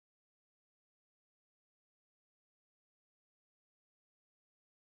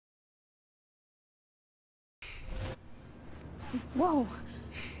Whoa.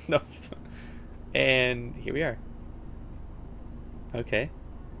 No. And here we are. Okay.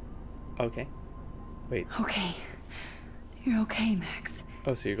 Okay. Wait. Okay. You're okay, Max.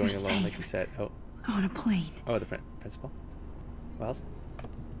 Oh, so you're going You're alone, safe. like you said. Oh. On a plane. Oh, the principal. Wells.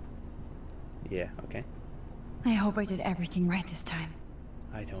 Yeah. Okay. I hope I did everything right this time.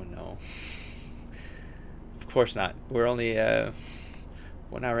 I don't know. Of course not. We're only 1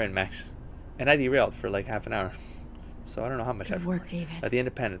 hour in, Max, and I derailed for like half an hour, so I don't know how much Good work, David. The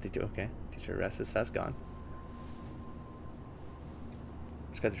Independent, they do. Okay. Teacher arrested. That's gone.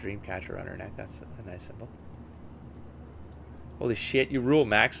 She's got the dream catcher on her neck. That's a nice symbol. Holy shit, you rule,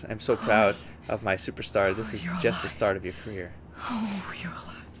 Max. I'm so proud of my superstar. This is just the start of your career. Oh, you're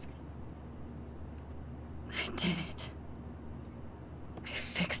alive. I did it. I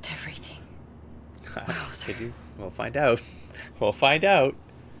fixed everything. Did you? We'll find out. We'll find out.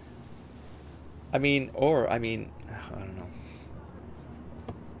 I mean, I don't know.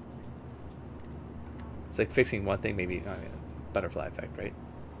 It's like fixing one thing, maybe, butterfly effect, right?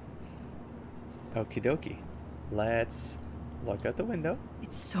 Okie dokie. Let's look out the window.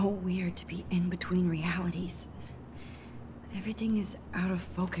 It's so weird to be in between realities. Everything is out of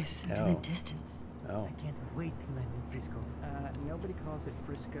focus and in the distance. Oh. I can't wait to land in Frisco. Nobody calls it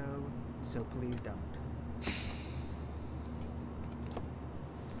Frisco, so please don't.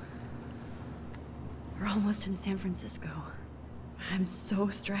 We're almost in San Francisco. I'm so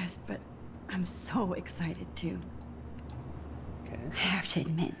stressed, but I'm so excited too. Okay. I have to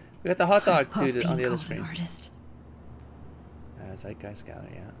admit, We got the hot dog I love dude on the being other called screen. an artist. Zeitgeist Gallery,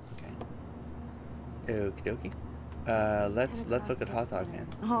 yeah. Okay. Okie dokie. Let's look at Hot Dog Man.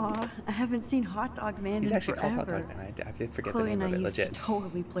 Aw, I haven't seen Hot Dog Man He's in actually forever. called Hot Dog Man. I did forget Chloe the name and of I it. used Legit. to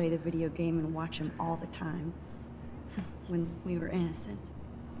totally play the video game and watch him all the time. When we were innocent.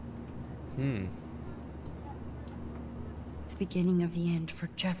 Hmm. The beginning of the end for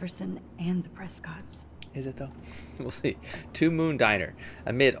Jefferson and the Prescotts. Is it though? We'll see. Two Moon Diner.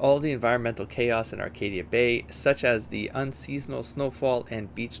 Amid all the environmental chaos in Arcadia Bay, such as the unseasonal snowfall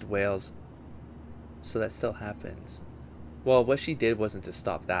and beached whales. So that still happens. Well, what she did wasn't to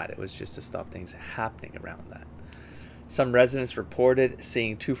stop that. It was just to stop things happening around that. Some residents reported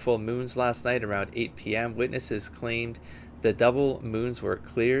seeing two full moons last night around 8 p.m. Witnesses claimed the double moons were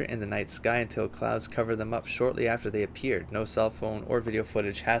clear in the night sky until clouds covered them up shortly after they appeared. No cell phone or video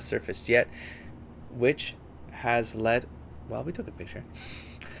footage has surfaced yet, which has led, well, we took a picture,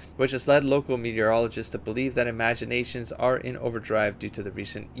 which has led local meteorologists to believe that imaginations are in overdrive due to the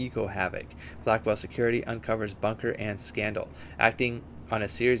recent eco-havoc. Blackwell Security uncovers bunker and scandal. Acting on a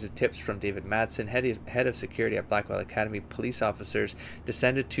series of tips from David Madsen, head of security at Blackwell Academy, police officers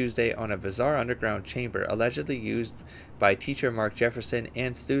descended Tuesday on a bizarre underground chamber allegedly used by teacher Mark Jefferson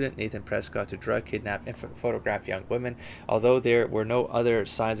and student Nathan Prescott to drug, kidnap, and photograph young women. Although there were no other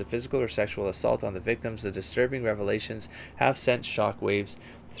signs of physical or sexual assault on the victims, the disturbing revelations have sent shockwaves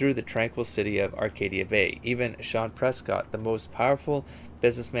through the tranquil city of Arcadia Bay. Even Sean Prescott, the most powerful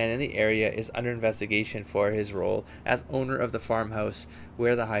businessman in the area, is under investigation for his role as owner of the farmhouse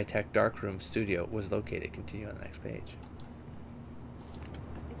where the high-tech darkroom studio was located. Continue on the next page.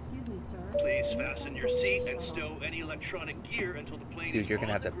 Excuse me, sir. Please fasten your seat and stow any electronic gear until the plane Dude, is you're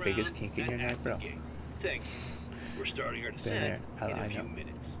gonna on have the biggest ground kink in your and neck, at bro. the gate. Thank you. We're starting our Been descent there. in I a few know.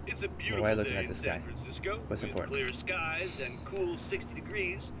 minutes. It's a beautiful Why are you looking day at in this San guy? Francisco What's with important? clear skies and cool 60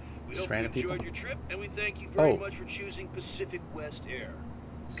 degrees. We Just hope you random people? enjoyed your trip, and we thank you very Oh. much for choosing Pacific West Air.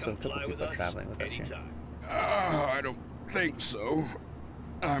 So a Come couple fly with people are us traveling with us here. anytime. I don't think so.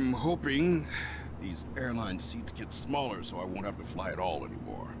 I'm hoping these airline seats get smaller so I won't have to fly at all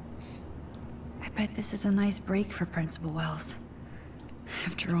anymore. I bet this is a nice break for Principal Wells.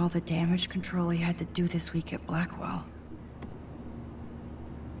 After all the damage control he had to do this week at Blackwell.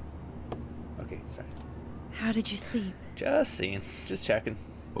 Okay, sorry. How did you sleep? Just seeing. Just checking.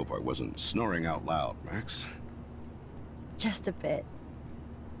 Hope I wasn't snoring out loud, Max. Just a bit.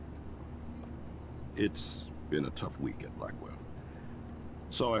 It's been a tough week at Blackwell.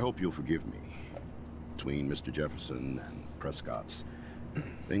 So I hope you'll forgive me. Between Mr. Jefferson and Prescott's,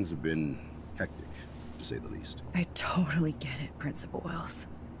 things have been hectic, to say the least. I totally get it, Principal Wells.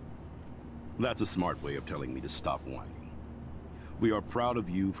 That's a smart way of telling me to stop whining. We are proud of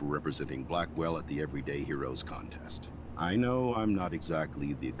you for representing Blackwell at the Everyday Heroes contest. I know I'm not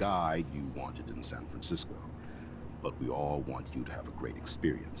exactly the guy you wanted in San Francisco, but we all want you to have a great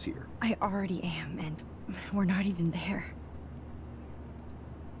experience here. I already am, and we're not even there.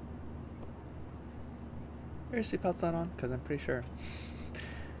 Are your seatbelts not on? Because I'm pretty sure.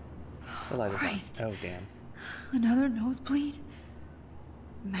 The light is Christ. on. Oh, damn. Another nosebleed?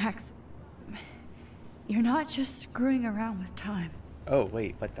 Max, You're not just screwing around with time. Oh,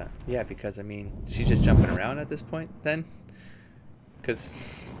 wait, what the? Yeah, because, I mean, she's just jumping around at this point, then? Because,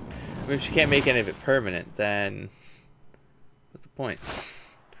 I mean, if she can't make any of it permanent, then what's the point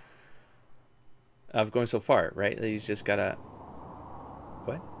of going so far, right? You just gotta...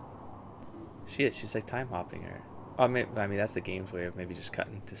 What? She's like time hopping her. Oh, I mean, that's the game's way of maybe just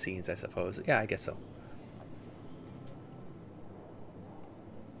cutting to scenes, I suppose. Yeah, I guess so.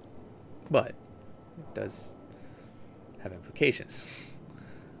 But it does have implications.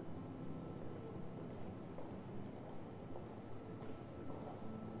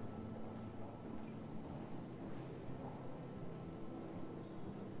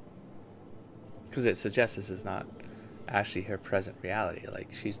 Because it suggests this is not actually her present reality. Like,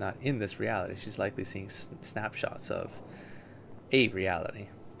 she's not in this reality. She's likely seeing snapshots of a reality,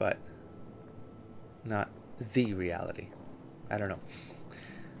 but not the reality. I don't know.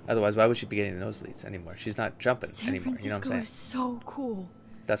 Otherwise, why would she be getting the nosebleeds anymore? She's not jumping anymore. You know what I'm saying? San Francisco is so cool.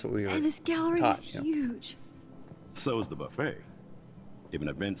 That's what we were And this gallery taught, is you know? huge. So is the buffet. If an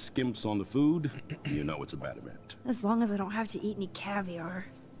event skimps on the food, you know it's a bad event. As long as I don't have to eat any caviar.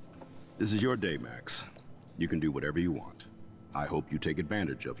 This is your day, Max. You can do whatever you want. I hope you take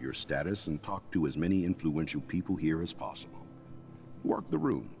advantage of your status and talk to as many influential people here as possible. Work the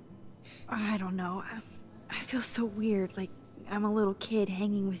room. I don't know. I feel so weird, like I'm a little kid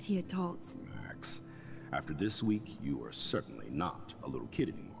hanging with the adults. Max, after this week, you are certainly not a little kid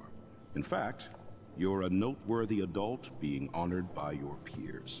anymore. In fact, you're a noteworthy adult being honored by your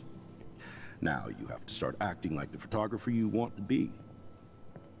peers. Now you have to start acting like the photographer you want to be.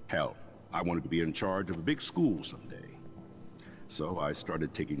 Hell, I wanted to be in charge of a big school someday. So I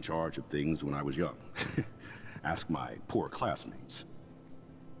started taking charge of things when I was young. Ask my poor classmates.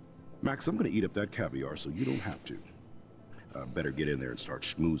 Max, I'm gonna eat up that caviar so you don't have to. Better get in there and start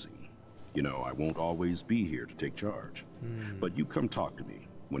schmoozing. You know, I won't always be here to take charge. But you come talk to me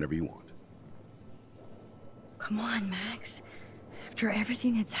whenever you want. Come on, Max. After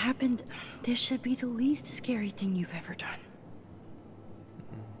everything that's happened, this should be the least scary thing you've ever done.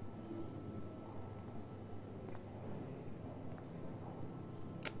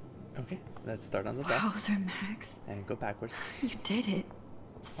 Okay, let's start on the left. Wowzer, Max. And go backwards. You did it.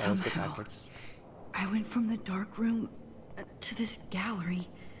 Always go Somehow. backwards. I went from the dark room to this gallery.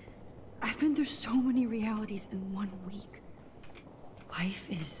 I've been through so many realities in 1 week. Life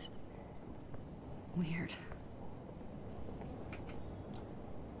is weird.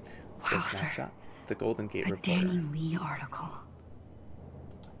 Let's get a Wowzer. snapshot. The Golden Gate A Reporter. Danny Lee article.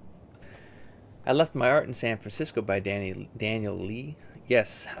 I Left My Art in San Francisco by Daniel Lee.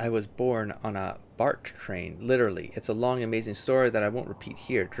 Yes, I was born on a BART train, literally. It's a long, amazing story that I won't repeat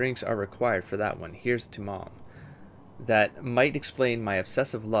here. Drinks are required for that one. Here's to Mom. That might explain my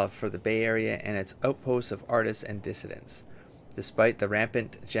obsessive love for the Bay Area and its outposts of artists and dissidents. Despite the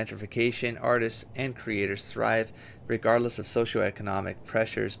rampant gentrification, artists and creators thrive regardless of socioeconomic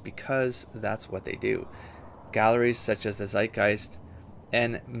pressures because that's what they do. Galleries such as the Zeitgeist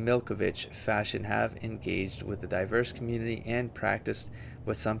and Milkovich Fashion have engaged with the diverse community and practiced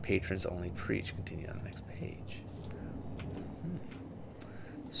what some patrons only preach. Continue on the next page.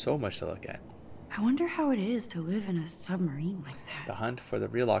 So much to look at. I wonder how it is to live in a submarine like that. The hunt for the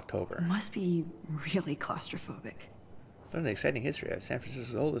real October. It must be really claustrophobic. What an exciting history of San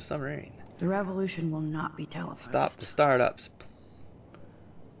Francisco's oldest submarine. The revolution will not be televised. Stop the startups.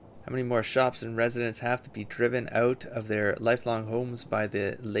 How many more shops and residents have to be driven out of their lifelong homes by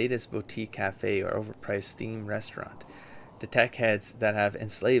the latest boutique cafe or overpriced theme restaurant? The tech heads that have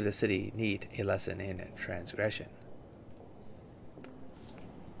enslaved the city need a lesson in transgression.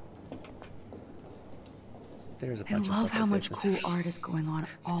 There's a bunch of I love stuff how like much this. cool art is going on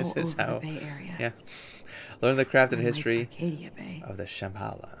all This over is the how- Bay Area. Yeah. Learn the craft and Unlike history Arcadia Bay. of the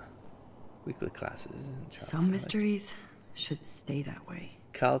Shambhala. Weekly classes. In Charles Some Island. mysteries should stay that way.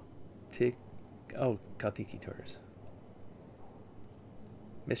 Kaltiki tours.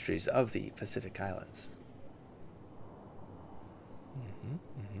 Mysteries of the Pacific Islands.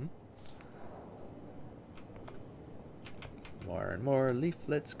 More and more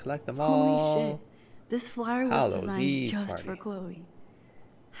leaflets. Collect them all. Holy shit. This flyer was Hallows designed Eve just party. for Chloe.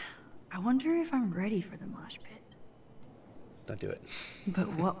 I wonder if I'm ready for the mosh pit. Don't do it.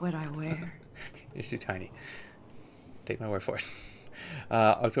 But what would I wear? You're too tiny. Take my word for it.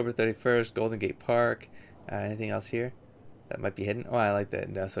 October 31st, Golden Gate Park. Anything else here that might be hidden? Oh, I like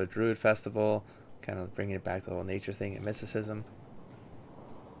that. So Druid Festival, kind of bringing it back to the whole nature thing and mysticism.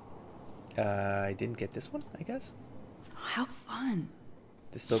 I didn't get this one, I guess. How fun.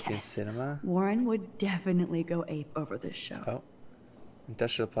 Dystopian Yes. cinema. Warren would definitely go ape over this show. Oh.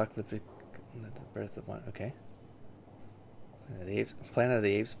 Industrial apocalyptic The birth of one. Okay. Planet of the Apes. Planet of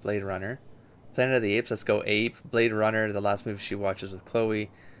the Apes. Blade Runner. Planet of the Apes. Let's go Ape. Blade Runner. The last movie she watches with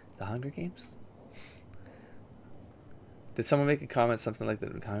Chloe. The Hunger Games. Did someone make a comment something like the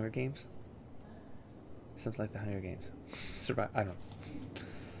Hunger Games? Something like the Hunger Games. I don't.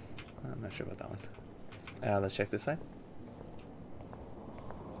 I'm not sure about that one. Let's check this side.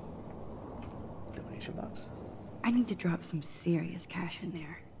 Donation box. I need to drop some serious cash in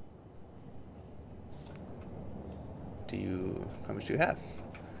there. How much do you have?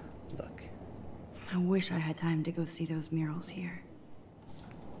 Look. I wish I had time to go see those murals here.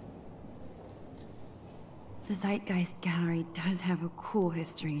 The Zeitgeist Gallery does have a cool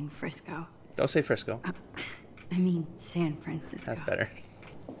history in Frisco. Don't say Frisco. I mean San Francisco. That's better.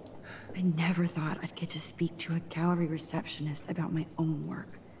 I never thought I'd get to speak to a gallery receptionist about my own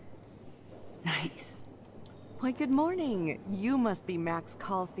work. Nice. Why, good morning. You must be Max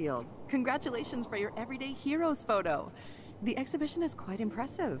Caulfield. Congratulations for your Everyday Heroes photo. The exhibition is quite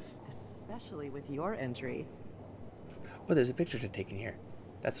impressive, especially with your entry. Oh, there's a picture to take in here.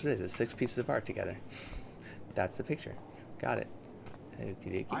 That's what it is. It's 6 pieces of art together. That's the picture. Got it.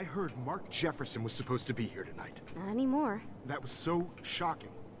 Okey-dokey. I heard Mark Jefferson was supposed to be here tonight. Not anymore. That was so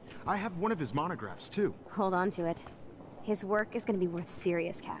shocking. I have one of his monographs, too. Hold on to it. His work is going to be worth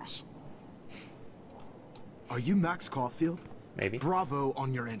serious cash. Are you Max Caulfield? Maybe. Bravo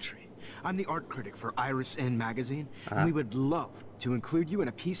on your entry. I'm the art critic for Iris N magazine, and we would love to include you in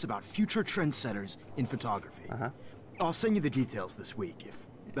a piece about future trendsetters in photography. I'll send you the details this week, if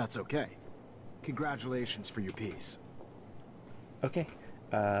that's okay. Congratulations for your piece. Okay.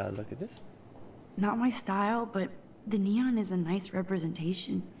 Look at this. Not my style, but the neon is a nice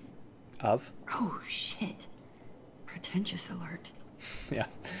representation. Of? Oh, shit. Pretentious alert. Yeah.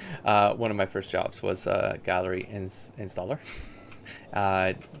 One of my first jobs was a gallery installer.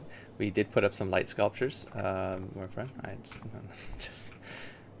 We did put up some light sculptures. More fun. I just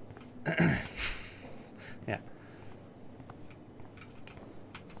yeah.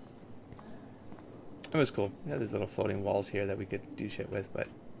 It was cool. Yeah, there's little floating walls here that we could do shit with, but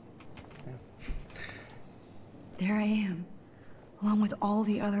yeah. There I am, along with all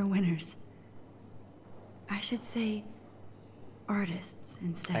the other winners. I should say artists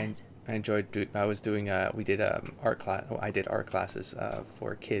instead. I enjoyed I was doing we did art class. I did art classes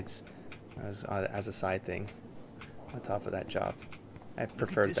for kids as a side thing on top of that job. I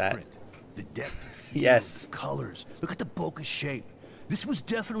preferred that. Print. The depth of field, Yes. the colors. Look at the bokeh shape. This was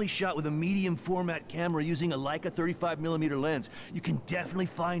definitely shot with a medium format camera using a Leica 35mm lens. You can definitely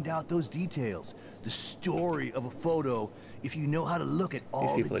find out those details. The story of a photo if you know how to look at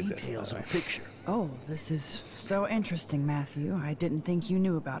all the details of a picture. Oh, this is so interesting, Matthew. I didn't think you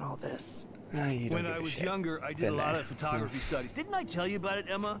knew about all this. When I was younger, I did a lot of photography studies. Didn't I tell you about it,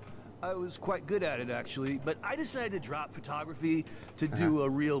 Emma? I was quite good at it, actually. But I decided to drop photography to do a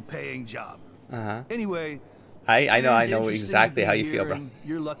real paying job. Anyway, I know exactly how you feel, bro.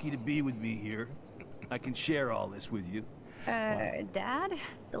 You're lucky to be with me here. I can share all this with you. Dad?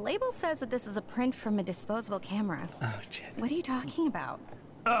 The label says that this is a print from a disposable camera. Oh, shit. What are you talking about?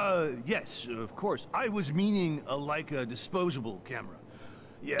 Yes, of course. I was meaning a Leica disposable camera.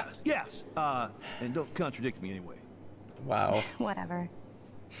 Yes. And don't contradict me anyway. Wow. Whatever.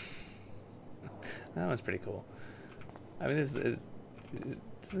 That one's pretty cool. I mean,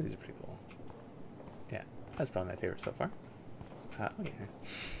 some of these are pretty cool. Yeah, that's probably my favorite so far. Okay.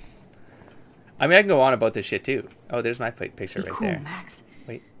 I mean, I can go on about this shit too. Oh, there's my picture right cool, there. Max.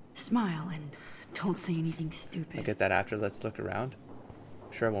 Wait. Smile and don't say anything stupid. I'll get that after. Let's look around.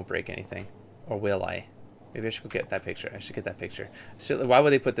 I'm sure I won't break anything. Or will I? Maybe I should go get that picture. I should get that picture. So why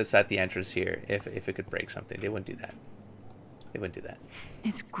would they put this at the entrance here if it could break something? They wouldn't do that. They wouldn't do that.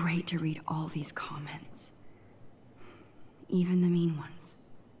 It's great to read all these comments. Even the mean ones.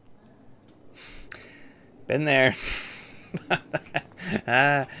 Been there.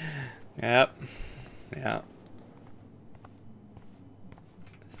 Yep. Yeah.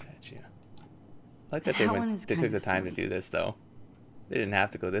 Statue. I like that they took the time to do this, though. They didn't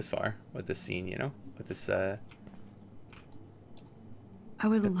have to go this far with this scene, you know? With this, I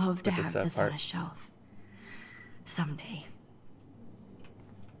would love to have this on a shelf. Someday.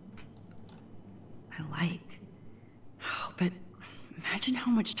 But imagine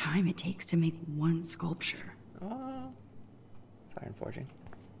how much time it takes to make one sculpture. Oh. It's iron forging.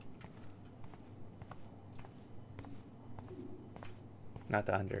 Not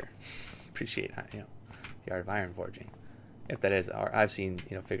to appreciate, the art of iron forging. If that is, I've seen,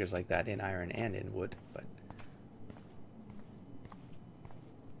 figures like that in iron and in wood, but.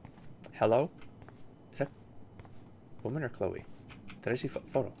 Hello? Is that woman or Chloe? Did I see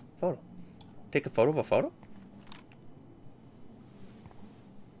photo? Take a photo of a photo?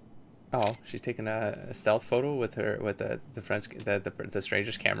 Oh, she's taking a stealth photo with the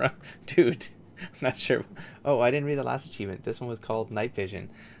stranger's camera. Dude, I'm not sure. Oh, I didn't read the last achievement. This one was called Night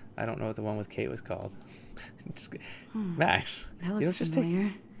Vision. I don't know what the one with Kate was called. Max, That looks just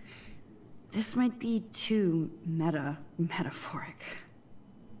familiar. This might be too metaphoric.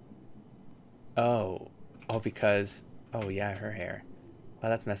 Oh, because yeah, her hair. Oh,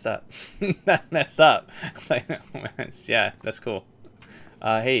 that's messed up. That's messed up. It's like, yeah, that's cool.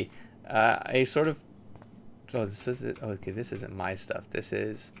 Hey, a sort of. Oh, this is it. Okay, this isn't my stuff. This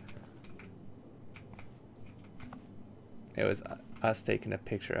is. It was us taking a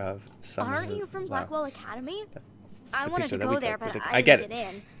picture of someone. Aren't you from Blackwell Academy? I the wanted picture to that we go there, took. but I get didn't it.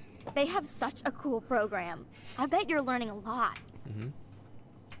 get in. They have such a cool program. I bet you're learning a lot.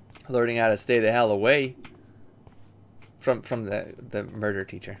 Learning how to stay the hell away from the murder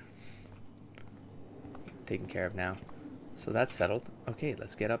teacher. Taken care of now. So that's settled. Okay,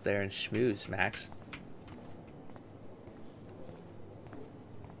 let's get up there and schmooze, Max.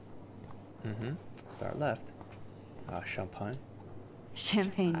 Start left. Champagne.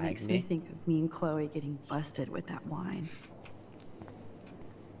 Champagne makes me Agni. think of me and Chloe getting busted with that wine.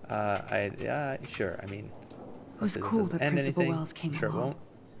 Sure. I mean, It was this cool doesn't that end Principal anything. Wells came Sure along. won't.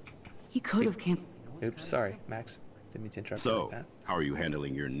 He could have canceled. Oops, sorry, Max. Didn't mean to interrupt you So, like that. how are you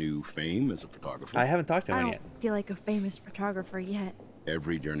handling your new fame as a photographer? I haven't talked to I anyone don't yet. feel like a famous photographer yet.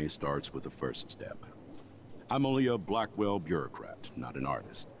 Every journey starts with the first step. I'm only a Blackwell bureaucrat, not an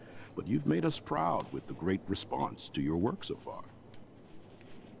artist. But you've made us proud with the great response to your work so far.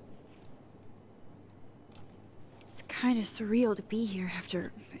 It's kind of surreal to be here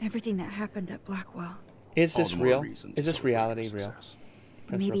after everything that happened at Blackwell. Is All this the more real? reason to Is this celebrate your reality real? success.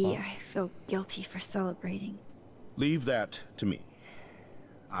 Principal Maybe Wells? I feel guilty for celebrating. Leave that to me.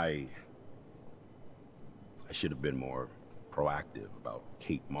 I should have been more proactive about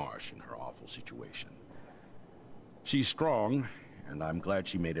Kate Marsh and her awful situation. She's strong, and I'm glad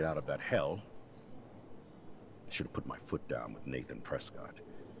she made it out of that hell. I should have put my foot down with Nathan Prescott.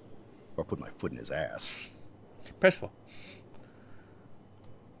 Or put my foot in his ass. Principal.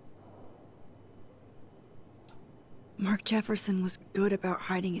 Mark Jefferson was good about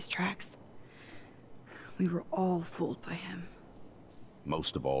hiding his tracks. We were all fooled by him.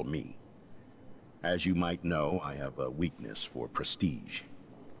 Most of all, me. As you might know, I have a weakness for prestige.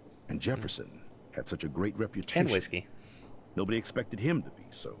 And Jefferson had such a great reputation. And whiskey. Nobody expected him to be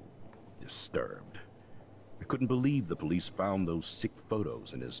so disturbed. I couldn't believe the police found those sick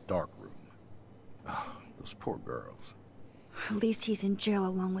photos in his dark room. Ah, those poor girls. At least he's in jail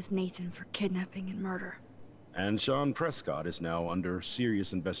along with Nathan for kidnapping and murder. And Sean Prescott is now under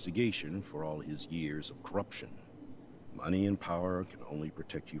serious investigation for all his years of corruption. Money and power can only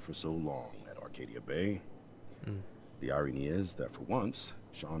protect you for so long at Arcadia Bay. The irony is that for once,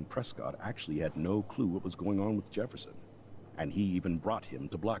 Sean Prescott actually had no clue what was going on with Jefferson. And he even brought him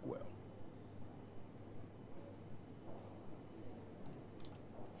to Blackwell.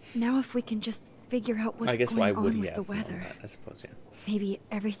 Now if we can just figure out what's I guess why going would on he with the have known weather, that, I suppose, yeah. maybe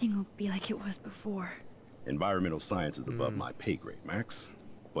everything will be like it was before. Environmental science is above my pay grade, Max.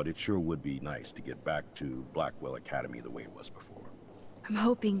 But it sure would be nice to get back to Blackwell Academy the way it was before. I'm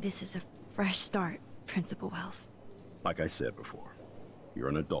hoping this is a fresh start, Principal Wells. Like I said before, you're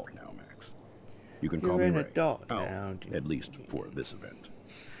an adult now, Max. You can You're call me an Ray. adult Oh, now. at least for this event.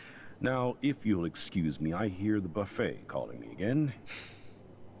 Now, if you'll excuse me, I hear the buffet calling me again.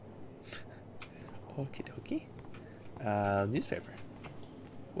 Okie dokie. Newspaper.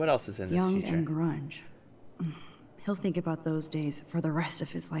 What else is in this Young future? and grunge. He'll think about those days for the rest of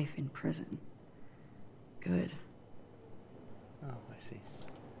his life in prison. Good. Oh, I see.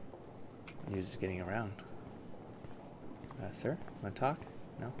 News is getting around. Sir, want to talk?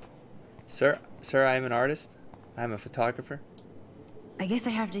 No? Sir, I am an artist. I am a photographer. I guess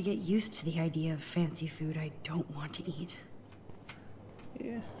I have to get used to the idea of fancy food I don't want to eat.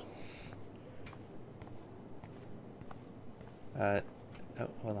 Yeah. Oh,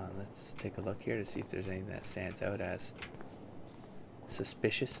 hold on. Let's take a look here to see if there's anything that stands out as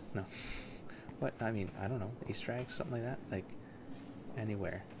suspicious. No. What? I mean, I don't know. Easter eggs, something like that. Like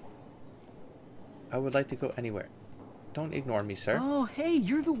anywhere. I would like to go anywhere. Don't ignore me, sir. Oh, hey,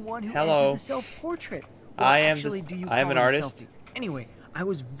 you're the one who Hello. entered the self-portrait. I am actually, the- do you I am call an it a artist. selfie? Anyway, I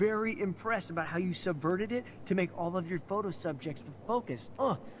was very impressed about how you subverted it to make all of your photo subjects the focus.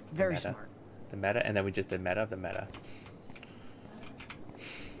 Oh, very Meta. smart. The meta, and then we just did meta of the meta.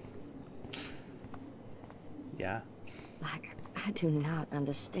 Yeah. I do not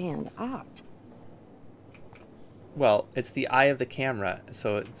understand art. Well, it's the eye of the camera,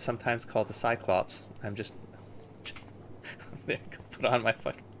 so it's sometimes called the Cyclops. I'm just there, put on my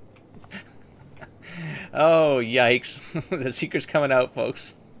fucking. Oh yikes! The secret's coming out,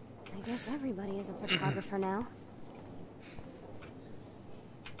 folks. I guess everybody is a photographer now.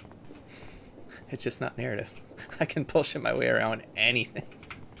 It's just not narrative. I can bullshit my way around anything.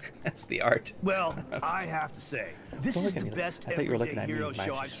 That's the art. Well, I have to say, this Don't is look at the me. best I thought you were everyday looking at me, hero Max.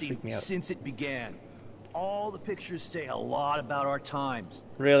 show You I've just seen freaked me out. since it began. All the pictures say a lot about our times.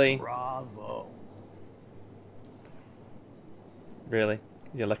 Really? Bravo. Really?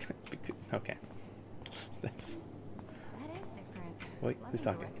 You're looking at... Okay. That's... That is different. Wait, who's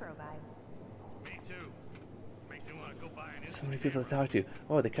Loving the talking? retro vibe. Me too. Make me want to go buy an So many people to talk to.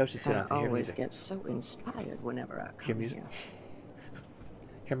 Oh, the couch is sitting on to hear music. get so inspired whenever I Hear come music. here.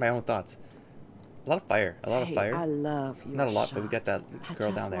 Hear my own thoughts. A lot of fire. A lot of Hey, fire. I love your Not a lot, but we shot. got that girl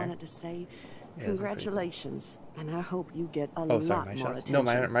I just down there. wanted to say Yeah, those are pretty cool. congratulations, and I hope you get a Oh, lot sorry, my more shots. attention. No,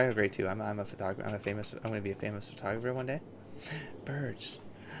 mine are great too. I'm a photographer. I'm going to be a famous photographer one day. Birds.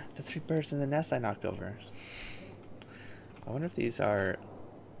 The 3 birds in the nest I knocked over. I wonder if these are...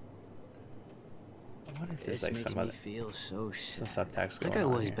 I wonder if there's like This some makes other... me feel so Some sad. subtext going Like I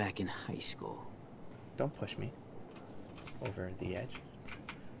on was here. back in high school. Don't push me. Over the edge.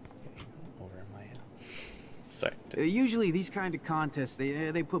 Okay, over my head. Sorry. Usually these kind of contests,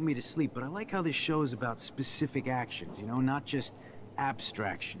 they put me to sleep, but I like how this show is about specific actions, you know, not just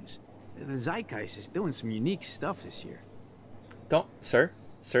abstractions. The Zeitgeist is doing some unique stuff this year. Don't... Sir?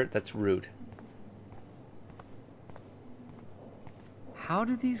 Sir, that's rude. How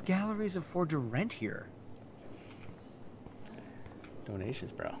do these galleries afford to rent here?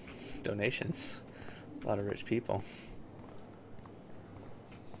 Donations, bro. Donations. A lot of rich people.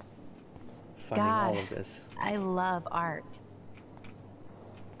 Funding all of this. I love art.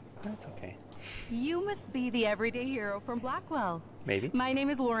 That's okay. You must be the everyday hero from Blackwell. Maybe. My name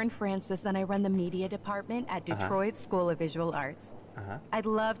is Lauren Francis, and I run the media department at Detroit School of Visual Arts. I'd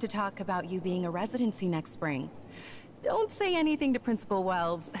love to talk about you being a residency next spring. Don't say anything to Principal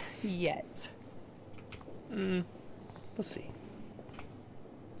Wells yet. We'll see.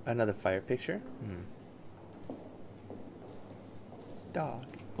 Another fire picture. Dog.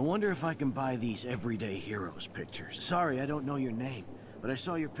 I wonder if I can buy these everyday heroes pictures. Sorry, I don't know your name, but I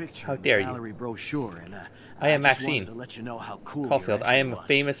saw your picture How in dare the you. gallery brochure, and I am just Maxine wanted to let you know how cool Caulfield. your I entry am a was.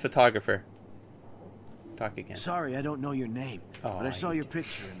 famous photographer. Talk again. Sorry, I don't know your name, Oh, but I saw you your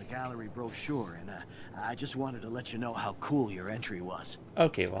picture in the gallery brochure, and I just wanted to let you know how cool your entry was.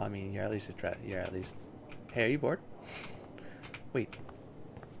 Okay, well, I mean, you're at least you're at least. Hey, are you bored? Wait.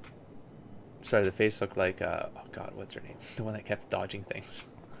 Sorry, the face looked like oh god, what's her name? The one that kept dodging things.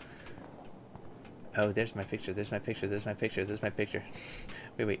 Oh, there's my picture. There's my picture. There's my picture. There's my picture.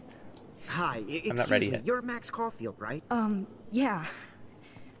 Wait. Hi, I'm excuse not ready me. yet. You're Max Caulfield, right? Yeah.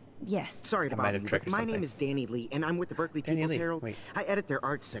 Yes. Sorry to I might bother have you, tricked but or my something. name is Danny Lee, and I'm with the Berkeley Danny People's Lee, Herald. wait. I edit their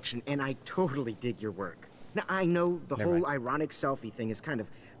art section, and I totally dig your work. Now, I know the Never whole mind. ironic selfie thing is kind of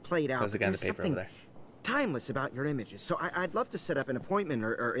played out, There's a but guy in there's the paper over something there. timeless about your images. So I'd love to set up an appointment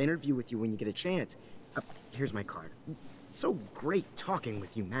or interview with you when you get a chance. Here's my card. So great talking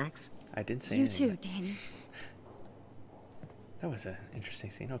with you, Max. I didn't say You anything. too, Danny. That was an interesting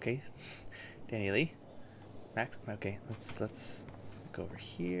scene. Okay, Danny Lee, Max. Okay, let's go over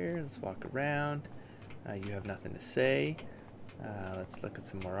here. Let's walk around. You have nothing to say. Let's look at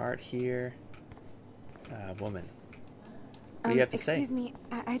some more art here. Woman. What do you have to say? Excuse me,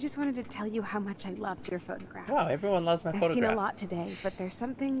 I just wanted to tell you how much I loved your photograph. Wow, everyone loves my I've photograph. seen a lot today, but there's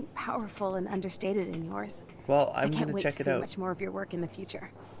something powerful and understated in yours. Well, I I'm can't gonna wait check to it see out. much more of your work in the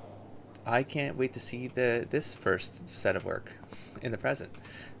future. I can't wait to see this first set of work in the present.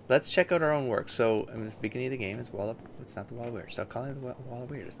 Let's check out our own work. So, in the beginning of the game, it's not the Wall of Weird. Stop calling it the Wall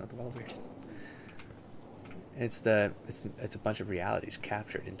of Weird. It's not the Wall of Weird. It's a bunch of realities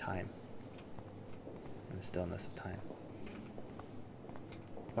captured in time, in the stillness of time.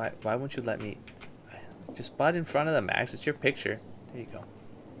 Why won't you let me just butt in front of them, Max? It's your picture. There you go.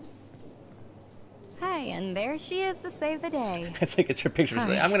 Hi, and there she is to save the day. It's like it's your picture. She's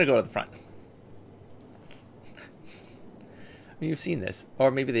like, I'm gonna go to the front. I mean, you've seen this, or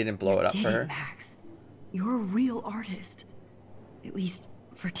maybe they didn't blow it up Did for it, her. Max? You're a real artist. At least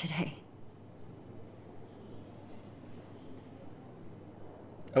for today.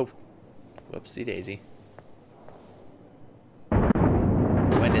 Oh, whoopsie daisy.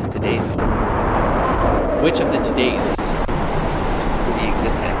 When is today, though? Which of the todays do we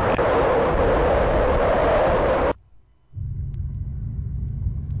exist in, Max?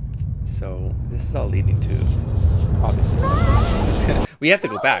 So this is all leading to obviously something. We have to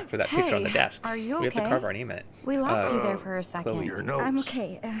go back for that picture on the Hey, desk. are you We have to okay? carve our name in it. We lost you there for a second. Chloe. Your nose. I'm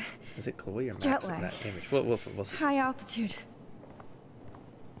okay. Was it Chloe or Max jet in lag. that image? We'll see. High altitude.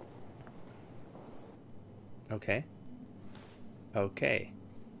 Okay. Okay.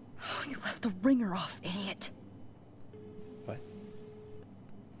 Oh, you left the ringer off, idiot. What?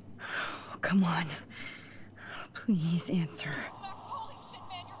 Oh, come on. Please answer. Max, holy shit,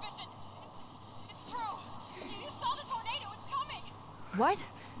 man, your vision. It's true. You saw the tornado. It's coming. What?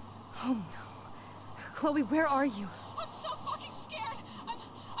 Oh no. Chloe, where are you? I'm so fucking scared.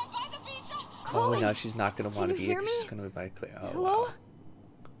 I'm by the beach. Oh, now she's not gonna want to be hear here. me? She's gonna be by Claire. Oh, Hello? wow.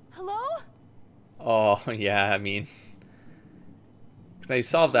 Hello? Oh, yeah. I mean, now you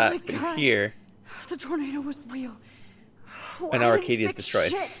solved that, my but you're God. here, The tornado was real. and now Arcadia's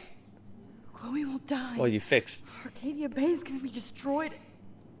destroyed. Shit. Chloe will die. Well, you fixed. Arcadia Bay is gonna be destroyed.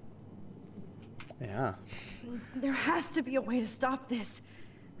 Yeah. There has to be a way to stop this.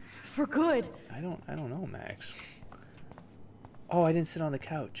 For good. I don't know, Max. Oh, I didn't sit on the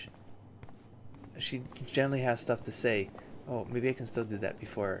couch. She generally has stuff to say. Oh, maybe I can still do that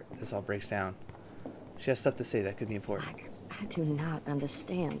before this all breaks down. She has stuff to say that could be important. I do not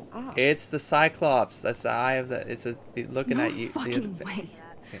understand. Oh. It's the Cyclops. That's the eye of the. It's a looking No at you. fucking way.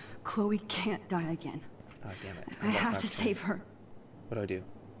 Okay. Chloe can't die again. Oh damn it! I lost my have to opportunity. save her. What do I do?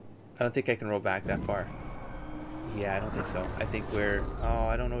 I don't think I can roll back that far. Yeah, I don't think so. I think we're. Oh,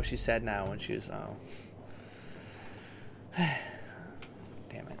 I don't know what she said now when she was. Oh.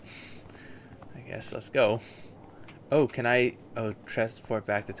 Damn it. I guess let's go. Oh, can I? Oh, transport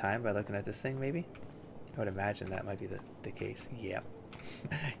back to time by looking at this thing, maybe? I would imagine that might be the case. Yep.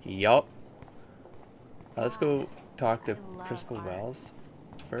 Yup. Let's go talk to Principal Wells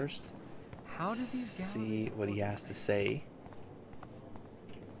first. How do these See what he has to say.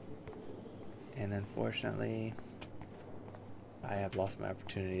 And unfortunately, I have lost my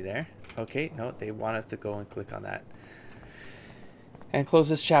opportunity there. Okay, no, they want us to go and click on that. And close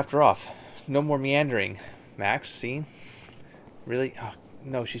this chapter off. No more meandering. Max, see? Really? Oh,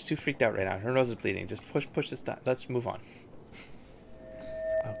 no, she's too freaked out right now. Her nose is bleeding. Just push this down. Let's move on.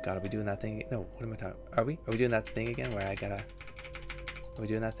 Oh god, are we doing that thing? No, what am I talking? Are we doing that thing again where I gotta... Are we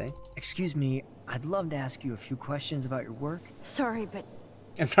doing that thing? Excuse me, I'd love to ask you a few questions about your work. Sorry, but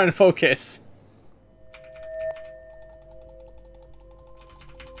I'm trying to focus.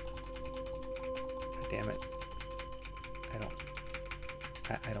 God damn it.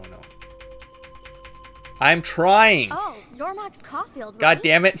 I don't know. I'm trying! Oh, you're Max Caulfield, right? God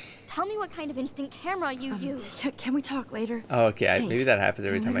damn it! Tell me what kind of instant camera you use. Can we talk later? Oh, okay, maybe Thanks. that happens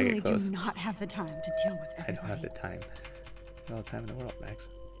every time I literally get close. do not have the time to deal with I everybody. don't have the time. I don't have the time in the world, Max.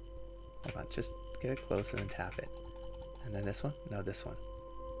 Hold on, just get it close and then tap it. And then this one? No, this one.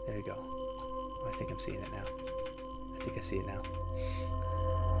 There you go. Oh, I think I'm seeing it now. I think I see it now.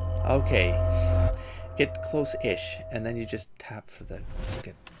 Okay. Get close-ish, and then you just tap for the...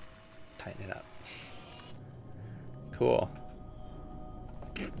 Get, tighten it up. Cool.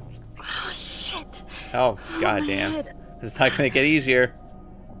 Oh, shit. Oh, goddamn. head. It's not gonna get easier.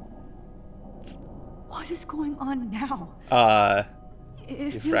 What is going on now? You're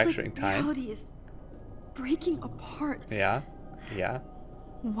It feels fracturing like time. reality is breaking apart. Yeah? Yeah?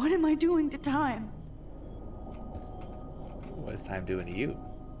 What am I doing to time? What is time doing to you?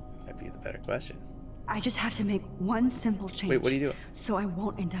 That'd be the better question. I just have to make one simple change. Wait, what are you doing? So I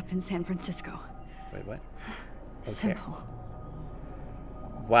won't end up in San Francisco. Wait, what? Okay. Simple.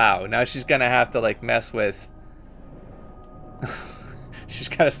 Wow, now she's gonna have to like mess with... She's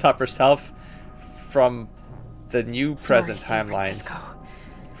gotta stop herself from the new present San timelines. Francisco.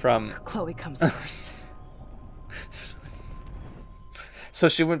 From... Chloe comes first. So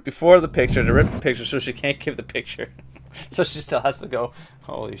she went before the picture to rip the picture so she can't give the picture. So she still has to go.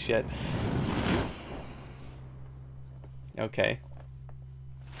 Holy shit. Okay.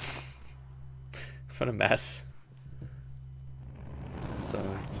 What a mess. So,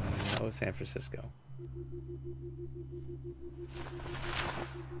 no San Francisco.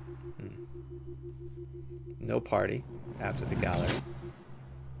 No party after the gallery.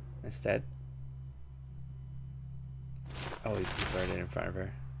 Instead. Oh, he burned it in front of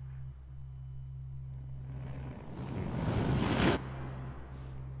her.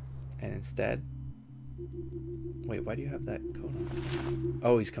 And instead... Wait, why do you have that coat on?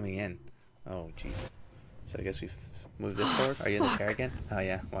 Oh, he's coming in. Oh, jeez. So I guess we've moved this forward. Are you in the chair again? Oh,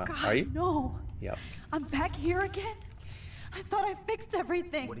 yeah. Wow. God, Are you? No. Yep. I'm back here again? I thought I fixed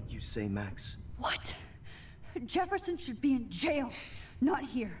everything. What did you say, Max? What? Jefferson should be in jail, not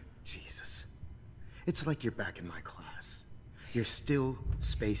here. Jesus. It's like you're back in my class. You're still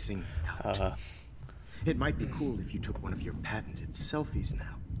spacing out. It might be cool if you took one of your patented selfies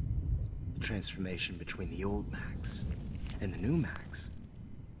now. The transformation between the old Max and the new Max.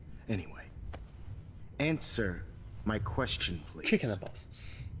 Anyway, answer my question, please. Kicking the balls.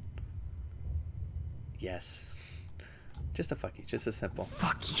 Yes. Just a fuck you. Just a simple.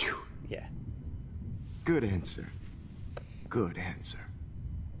 Fuck you. Yeah. Good answer. Good answer.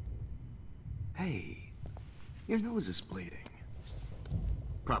 Hey, your nose is bleeding.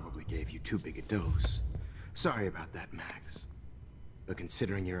 Probably gave you too big a dose. Sorry about that, Max. But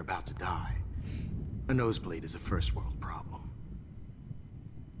considering you're about to die, a nosebleed is a first world problem.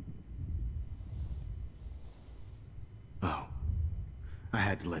 Oh, I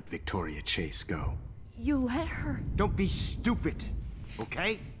had to let Victoria Chase go. You let her? Don't be stupid,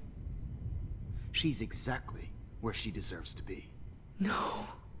 okay? She's exactly where she deserves to be. No.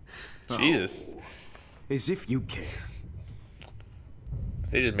 Jesus. As if you care.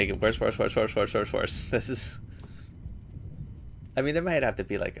 They just make it worse. This is... I mean, there might have to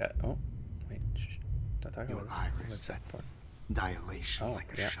be like a... Oh, wait. Shh. Don't talk Your about iris, this. that dilation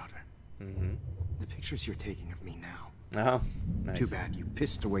like a shutter. Mm-hmm. The pictures you're taking of me now. Oh, nice. Too bad you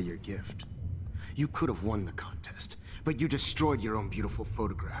pissed away your gift. You could have won the contest, but you destroyed your own beautiful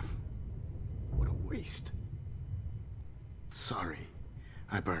photograph. What a waste. Sorry,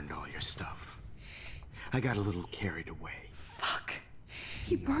 I burned all your stuff. I got a little carried away. Fuck.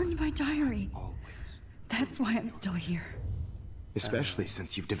 He burned my diary. Always. That's why I'm still here. Especially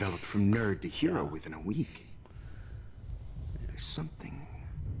since you've developed from nerd to hero within a week. There's something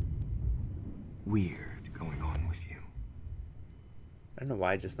weird going on with you. I don't know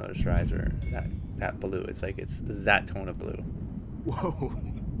why I just noticed her eyes were that blue. It's like it's that tone of blue. Whoa.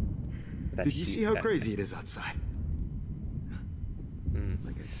 Did you see how crazy it is outside?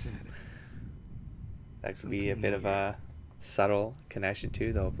 Like I said. That could be a bit of a subtle connection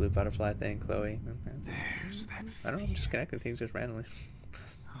to the whole blue butterfly thing, Chloe. There's that fear. I don't know, I'm just connecting things just randomly.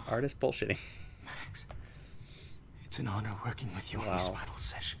 Artist bullshitting. Max, it's an honor working with you on these final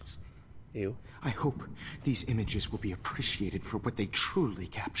sessions. You? I hope these images will be appreciated for what they truly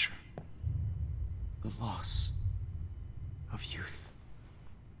capture. The loss of youth.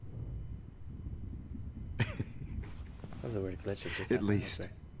 That was a weird glitch. At least,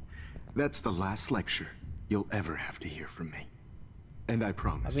 that's the last lecture you'll ever have to hear from me. And I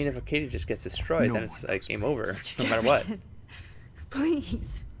promise. I mean, if Arcadia just gets destroyed, then it's like game over, no matter what.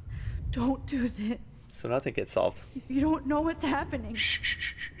 Please, don't do this. So nothing gets solved. You don't know what's happening.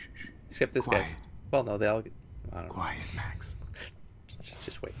 Except this guy's. Well, no, they all get... I don't know. Quiet, Max.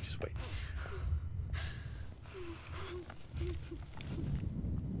 Just wait, just wait.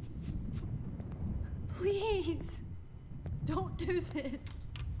 Please, don't do this.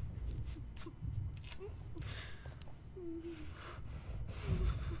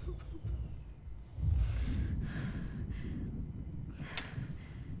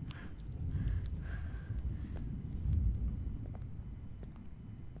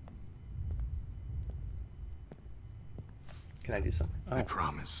 Can I do something? Oh. I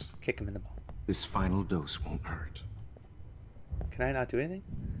promise. Kick him in the ball. This final dose won't hurt. Can I not do anything?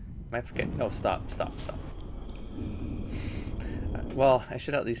 Am I forgetting? No, stop. Well, I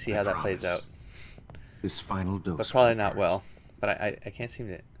should at least see how that plays out. This final dose. But probably not well. But I can't seem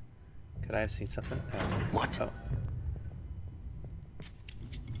to... Could I have seen something? What? Oh.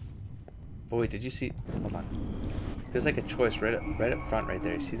 But wait, did you see... Hold on. There's like a choice right up front right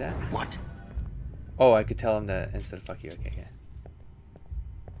there. You see that? What? Oh, I could tell him to... Instead of fuck you. Okay, yeah.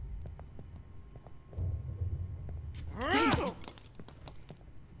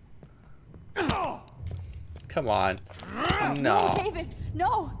 Come on. No. David,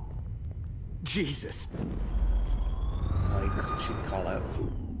 no. Jesus. Oh, you should call out.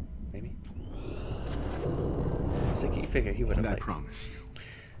 Maybe. It's like you figure he would have. And I like, promise you.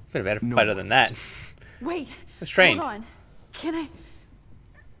 Been a better fighter than that. Wait. It's trained. Hold on. Can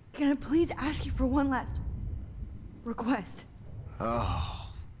I please ask you for one last request? Oh.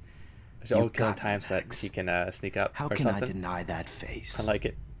 There's all killing times that he can sneak up How or can something. I deny that face? I like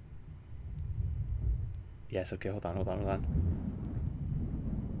it. Yes, okay, hold on.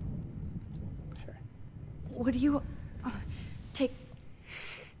 Sure. Would you take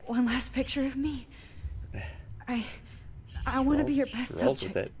one last picture of me? I want to be your best rolls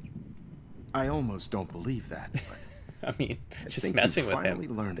subject. with it. I almost don't believe that. But I mean, just think messing you with him. finally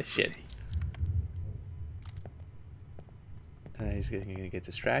learned The from shit. me. He's gonna get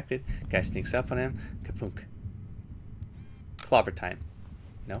distracted. Guy sneaks up on him. Kapunk. Clobber time.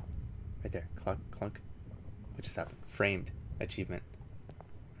 No? Right there. Clunk. What just happened? Framed. Achievement.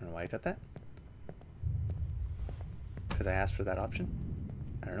 I don't know why I got that. Because I asked for that option?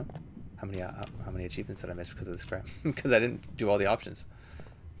 I don't know. How many achievements did I miss because of this crap? Because I didn't do all the options.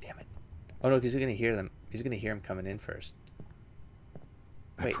 Damn it. Oh no, because he's gonna hear them. He's gonna hear him coming in first.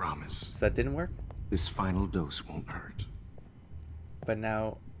 Wait, I promise. So that didn't work? This final dose won't hurt. But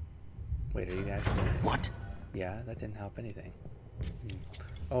now... Wait, are you actually gonna... What? Yeah, that didn't help anything.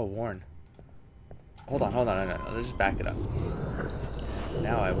 Oh, Warren. Hold on, no, let's just back it up.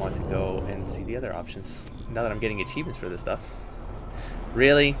 Now I want to go and see the other options. Now that I'm getting achievements for this stuff.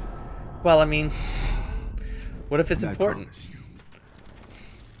 Really? Well, I mean... What if it's important?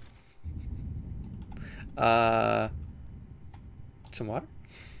 Some water?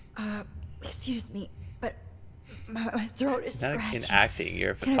 Excuse me, but my throat is Not scratchy. in acting,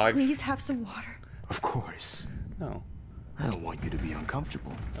 you're a Can I photographer. please have some water? Of course. No. I don't want you to be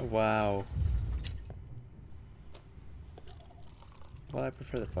uncomfortable. Oh, wow. Well, I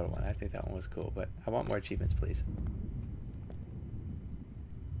prefer the photo one. I think that one was cool, but I want more achievements, please.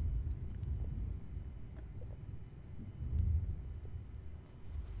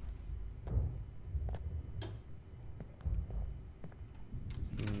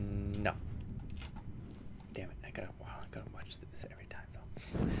 No. Damn it! I gotta watch this every time though.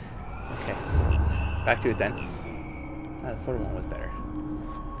 Okay, back to it then. The photo one was better.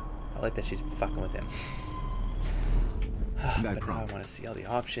 I like that she's fucking with him. But now I want to see all the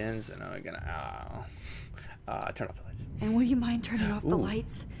options, and I'm gonna turn off the lights. And would you mind turning off the Ooh,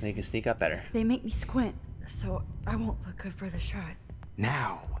 lights? Then you can sneak up better. They make me squint, so I won't look good for the shot.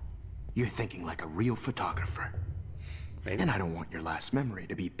 Now, you're thinking like a real photographer. Maybe. And I don't want your last memory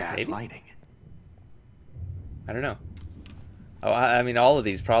to be bad lighting. I don't know. Oh, I mean, all of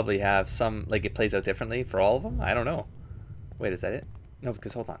these probably have some, like, it plays out differently for all of them. I don't know. Wait, is that it? No,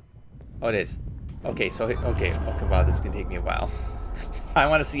 because hold on. Oh, it is. Okay, so okay, wow, this is gonna take me a while. I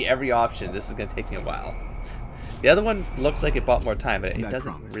want to see every option. This is gonna take me a while. The other one looks like it bought more time, but it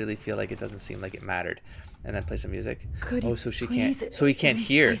doesn't really feel like it doesn't seem like it mattered. And then play some music. Oh, so she can't. So he can't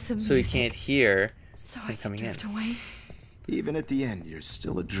hear. So he can't hear him coming in. Away. Even at the end, you're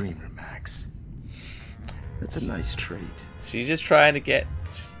still a dreamer, Max. That's a nice trait. She's just trying to get.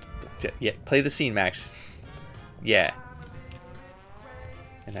 Yeah, play the scene, Max. Yeah.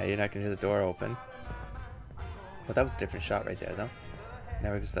 And now you're not gonna hear the door open. Well, that was a different shot right there, though.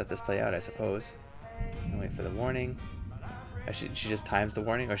 Now we just let this play out, I suppose. And wait for the warning. She just times the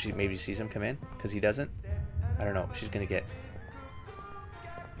warning, or she maybe sees him come in because he doesn't. I don't know. She's gonna get.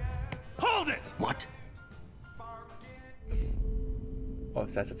 Hold it! What? Oh,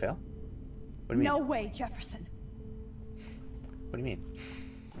 so that's a fail? What do you mean? No way, Jefferson. What do you mean?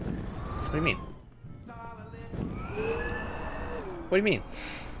 What do you mean? What do you mean?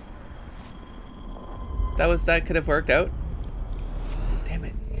 That could have worked out. Damn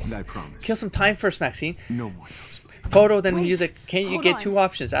it. I promise. Kill some time first, Maxine. No more nosebleed. Photo, then music. Can't you get two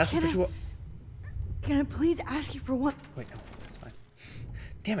options? Ask him for two. Can I please ask you for one? Wait, no, that's fine.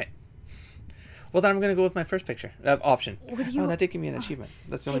 Damn it. Well, then I'm gonna go with my first picture option. Oh, that did give me an achievement.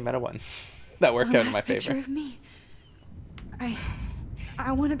 That's the only meta one. That worked out in my favor. Picture of me.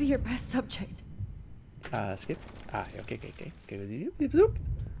 I want to be your best subject. Skip. Okay. Zoop.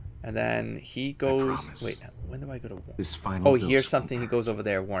 And then he goes. Wait, when do I go to? This final. Oh, he hears something. He goes over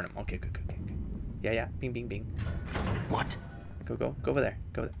there. Warn him. Okay, good. Yeah. Bing. What? Go over there.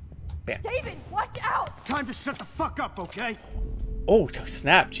 Go there. Bam. David, watch out! Time to shut the fuck up, okay? Oh,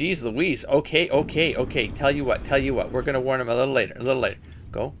 snap. Jeez Louise. Okay. Tell you what. We're gonna warn him a little later.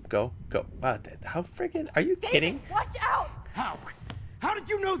 Go. Wow, how friggin'... Are you kidding? David, watch out! How did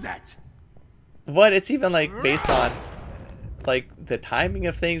you know that? What? It's even, like, based on, like, the timing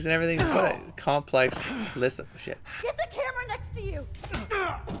of things and everything. What a complex list of shit. Get the camera next to you!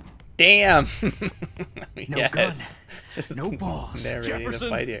 Damn! No yes. gun. Just no balls. Narrating the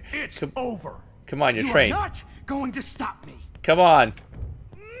fight here. It's over. Come on, you're You trained. are not going to stop me. Come on.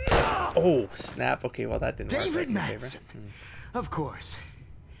 Oh, snap. Okay, well, that didn't work. David Madsen. Of course.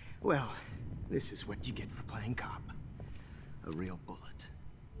 Well, this is what you get for playing cop. A real bullet.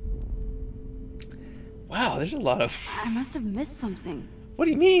 Wow, there's a lot of... I must have missed something. What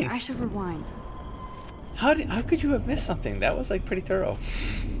do you mean? I should rewind. How could you have missed something? That was, like, pretty thorough.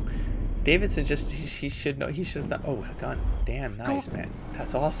 Davidson he should know. He should have done... Oh, gun. Damn, nice, man.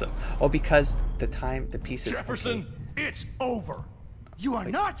 That's awesome. Oh, because the pieces... Jefferson, okay. It's over. You are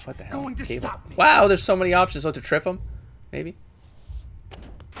not what the hell? going to stop me. Wow, there's so many options. Oh, to trip him? Maybe?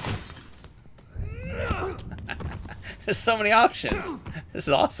 There's so many options. This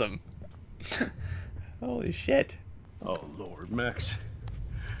is awesome. Holy shit. Oh, Lord, Max.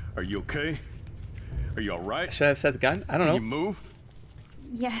 Are you okay? Are you all right? Should I have said the gun? I don't know. Can you move?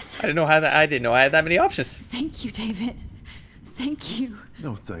 Yes. I didn't know I had that many options. Thank you, David. Thank you.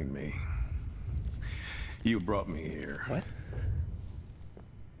 Don't thank me. You brought me here. What?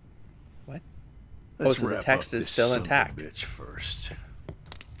 What? Let's so the wrap text up is this still son of a intact. bitch first.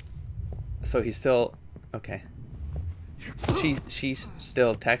 So he's still okay. She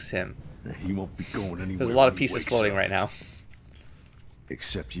still texts him. He won't be going anywhere. There's a lot of when he pieces wakes floating up. right now.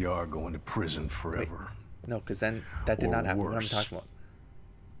 Except you are going to prison forever. Wait, no, because then that did Or not happen. What am I worse. talking about?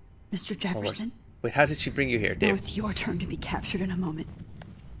 Mr. Jefferson, Wait, how did she bring you here, now Dave? it's your turn to be captured in a moment.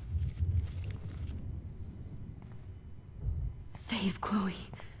 Save Chloe.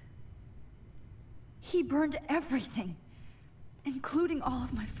 He burned everything, including all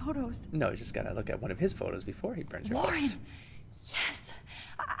of my photos. No, you just gotta look at one of his photos before he burns your Warren! photos. Yes!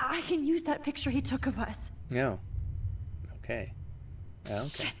 I can use that picture he took of us. No. Okay. Okay.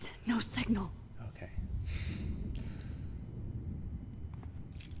 Shit, no signal. Okay.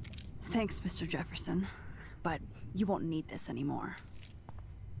 Thanks, Mr. Jefferson, but you won't need this anymore.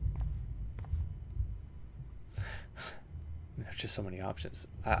 There's just so many options.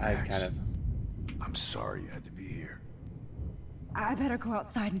 I kind of... I'm sorry you had to be here. I better go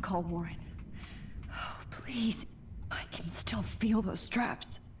outside and call Warren. Oh, please. I can still feel those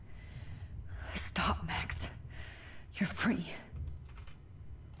straps. Stop, Max. You're free.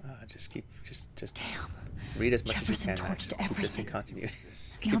 Just keep... Just Damn. read as much Jefferson as you can. Max. torched Keep this in everything. continuity.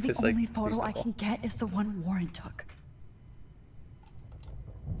 Now Keep the this, only like, photo I reasonable. can get is the one Warren took.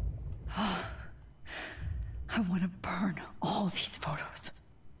 I want to burn all these photos.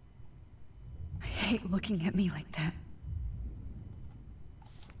 I hate looking at me like that.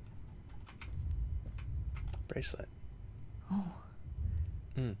 Bracelet. Oh.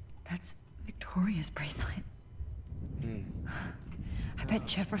 That's Victoria's bracelet. I bet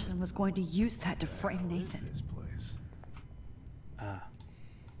Jefferson was going to use that to frame Nathan. This place.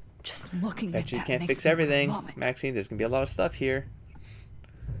 Just looking at Bet you that can't makes fix me everything, vomit. Maxine. There's gonna be a lot of stuff here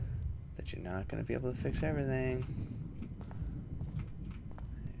that you're not gonna be able to fix everything.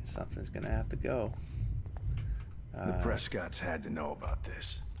 Something's gonna have to go. The Prescotts had to know about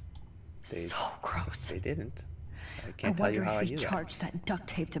this. So gross. They didn't. I I can't tell you wonder how I if he knew that. charged that duct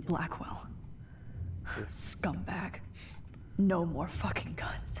tape to Blackwell. Scumbag. No more fucking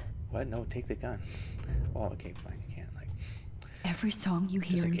guns. What? No, take the gun. Well, okay, fine. You can't, like... Every song you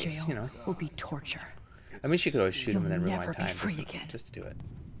hear Just in in case, jail you know. will be torture. I mean, she could always shoot him and then You'll rewind never be time free just, again. just to do it.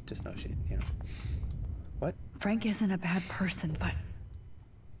 Just know she, you know. What? Frank isn't a bad person, but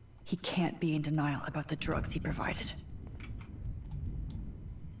he can't be in denial about the drugs he provided.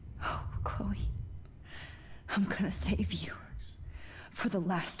 Oh, Chloe. I'm gonna save you. For the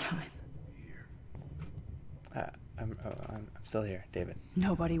last time. I'm still here, David.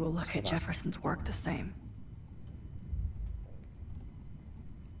 Nobody will look Hold at on. Jefferson's work the same.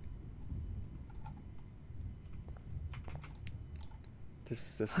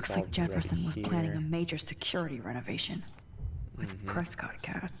 This Looks is like all Jefferson ready was here. planning a major security renovation. With Prescott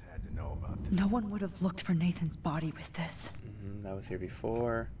cats. Had to know about this. No one would have looked for Nathan's body with this. That was here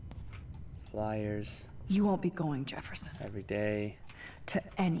before. Flyers. You won't be going, Jefferson, Every day. to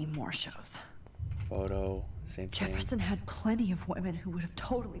any more shows. Photo. Same thing. Jefferson had plenty of women who would have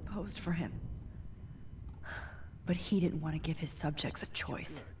totally posed for him. But he didn't want to give his subjects a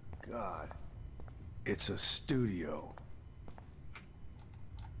choice. God. It's a studio.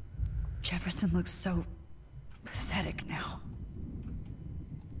 Jefferson looks so pathetic now.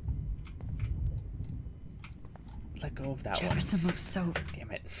 Let go of that Jefferson one. looks so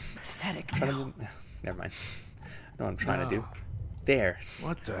Damn it. pathetic I'm trying to now. move. Never mind. I know what I'm trying to do. Wow. There.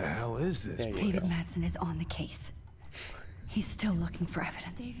 What the hell is this There you David go. Madsen is on the case. He's still looking for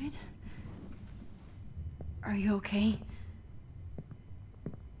evidence. David? Are you okay?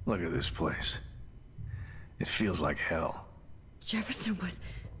 Look at this place. It feels like hell. Jefferson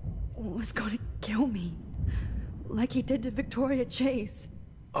was going to kill me. Like he did to Victoria Chase.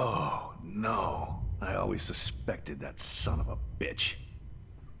 Oh, no. I always suspected that son of a bitch.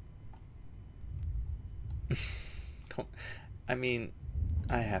 Don't. I mean,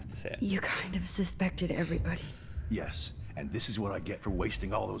 I have to say it. You kind of suspected everybody. Yes, and this is what I get for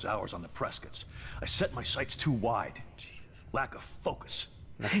wasting all those hours on the Prescotts. I set my sights too wide. Jesus. Lack of focus.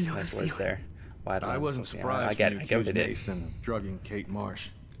 Nice, know nice the words feeling. there. Wide I lines, wasn't okay, surprised I get when you what they accused did. Nathan of drugging Kate Marsh.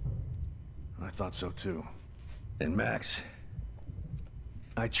 I thought so too. And Max,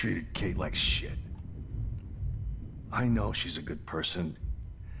 I treated Kate like shit. I know she's a good person,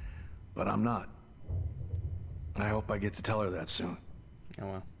 but I'm not. I hope I get to tell her that soon. Oh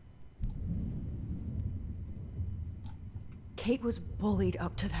well. Kate was bullied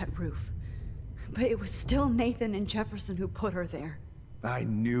up to that roof. But it was still Nathan and Jefferson who put her there. I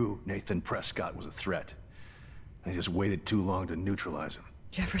knew Nathan Prescott was a threat. I just waited too long to neutralize him.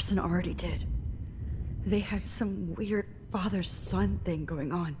 Jefferson already did. They had some weird father-son thing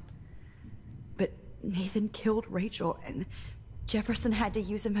going on. But Nathan killed Rachel, and Jefferson had to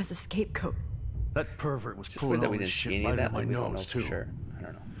use him as a scapegoat. That pervert was Just pulling weird that all we this didn't see shit any right of that. at my Like, we don't know nose, for too. sure. I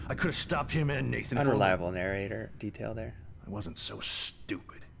don't know. I could have stopped him and Nathan. if only Unreliable narrator detail there. I wasn't so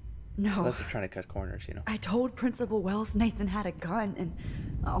stupid. No. Unless they're trying to cut corners, you know. I told Principal Wells Nathan had a gun and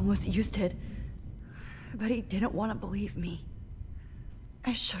almost used it. But he didn't want to believe me.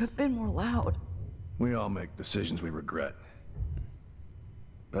 I should have been more loud. We all make decisions we regret.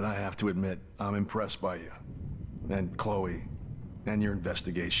 But I have to admit, I'm impressed by you. And Chloe. And your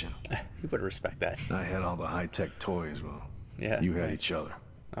investigation. You would respect that. I had all the high-tech toys, well, yeah, you had right. each other.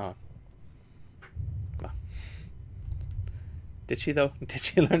 Oh. Well. Did she though? Did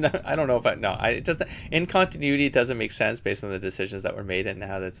she learn that? I don't know if I no. It doesn't. In continuity, it doesn't make sense based on the decisions that were made and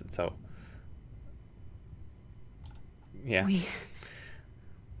how that's so. Yeah.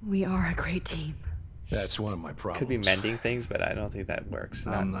 We are a great team. That's one of my problems. Could be mending things, but I don't think that works.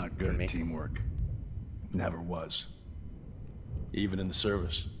 I'm not good at teamwork. Never was. Even in the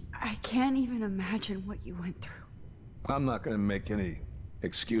service. I can't even imagine what you went through. I'm not going to make any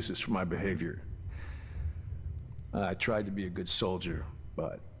excuses for my behavior. I tried to be a good soldier,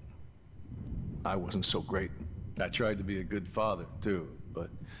 but I wasn't so great. I tried to be a good father, too, but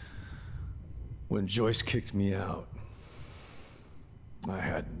when Joyce kicked me out, I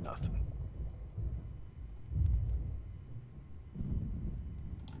had nothing.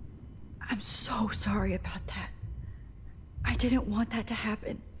 I'm so sorry about that. I didn't want that to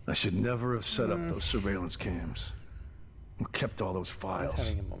happen. I should never have set up those surveillance cams. Or kept all those files.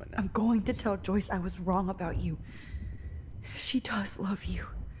 Having a moment now. I'm going to tell Joyce I was wrong about you. She does love you.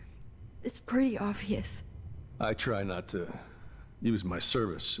 It's pretty obvious. I try not to use my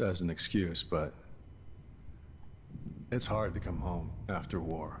service as an excuse, but it's hard to come home after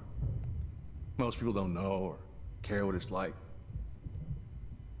war. Most people don't know or care what it's like.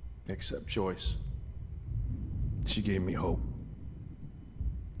 Except Joyce. She gave me hope.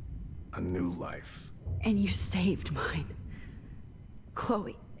 A new life. And you saved mine.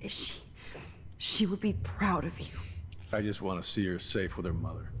 Chloe, she would be proud of you. I just want to see her safe with her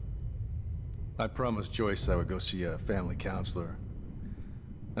mother. I promised Joyce I would go see a family counselor.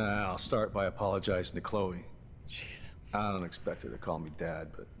 I'll start by apologizing to Chloe. Jeez. I don't expect her to call me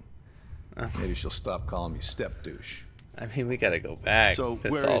dad, but maybe she'll stop calling me step douche. I mean, we gotta go back So to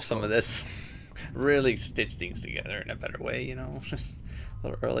where solve is some of Chloe? this. Really stitch things together in a better way, you know, just a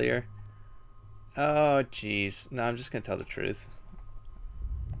little earlier. Oh, jeez. No, I'm just gonna tell the truth.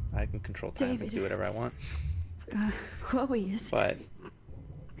 I can control time David. and do whatever I want. Chloe is... But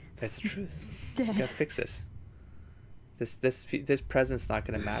that's the truth. Dead. You gotta fix this. This present's not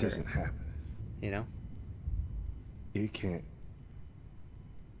gonna matter. This isn't happening. You know. It can't.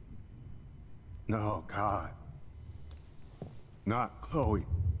 No, God. Not Chloe.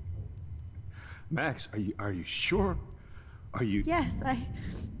 Max, are you sure? Are you... Yes,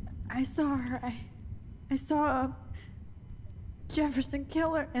 I saw her. I saw Jefferson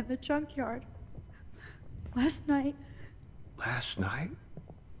kill her in the junkyard. Last night. Last night?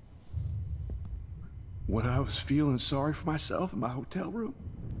 When I was feeling sorry for myself in my hotel room?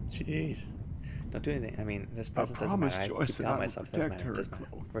 Jeez. Don't do anything. I mean, this present doesn't promised matter. I Joyce keep that telling I would myself it doesn't protect matter. It her, doesn't matter.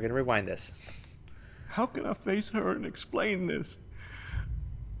 Chloe. We're gonna rewind this. How can I face her and explain this?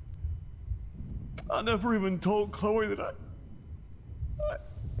 I never even told Chloe that I...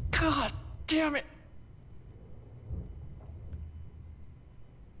 God damn it!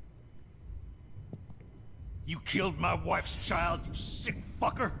 You killed my wife's child, you sick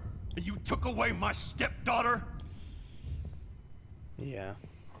fucker! And you took away my stepdaughter? Yeah,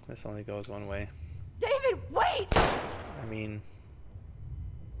 this only goes one way. David, wait! I mean...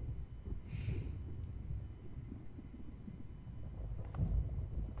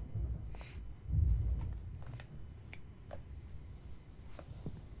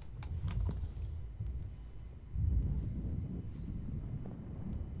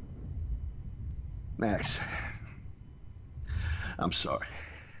 Max, I'm sorry.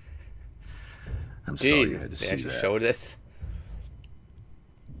 I'm sorry you had to they see actually that. showed this.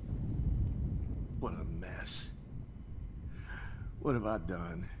 What a mess. What have I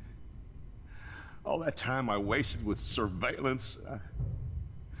done? All that time I wasted with surveillance.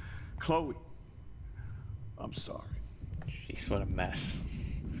 Chloe, I'm sorry. Jeez, what a mess.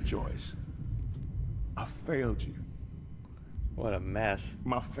 Joyce, I failed you. What a mess.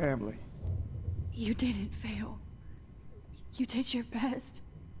 My family. You didn't fail. You did your best.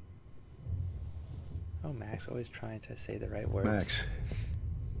 Oh, Max, always trying to say the right words. Max,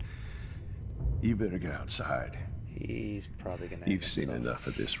 you better get outside. He's probably gonna. You've seen enough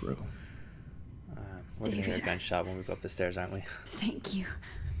of this room. We're gonna hear a David. gunshot when we go up the stairs, aren't we? Thank you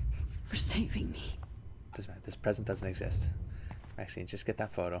for saving me. Doesn't matter. This present doesn't exist. Maxine, just get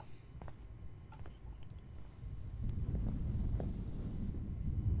that photo.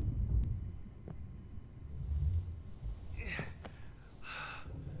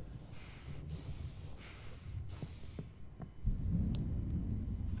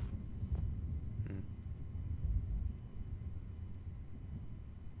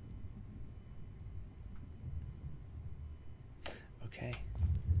 Okay.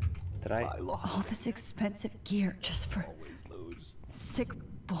 Did I lost all this expensive gear just for sick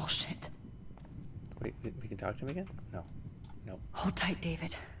bullshit. Wait, we can talk to him again? No. No. Hold tight,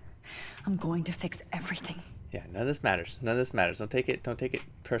 David. I'm going to fix everything. Yeah, none of this matters. None of this matters. Don't take it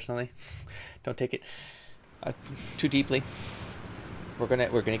personally. Don't take it too deeply. We're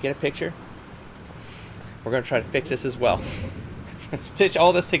gonna get a picture. We're gonna try to fix this as well. Stitch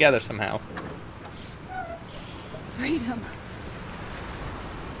all this together somehow. Freedom.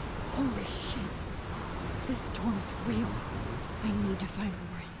 Holy shit. This storm is real. I need to find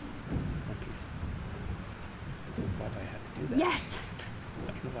Warren. One piece. Why do I have to do that? Yes!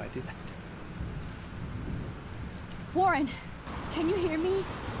 I don't know why I do that. Warren, can you hear me?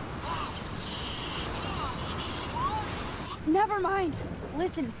 Never mind.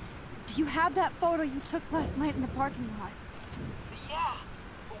 Listen, do you have that photo you took last night in the parking lot? Yeah,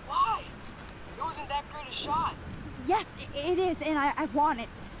 but why? It wasn't that great a shot. Yes, it is, and I want it.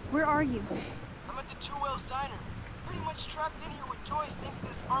 Where are you? I'm at the Two Whales Diner. Pretty much trapped in here with Joyce thanks to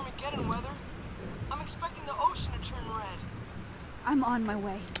this Armageddon weather. I'm expecting the ocean to turn red. I'm on my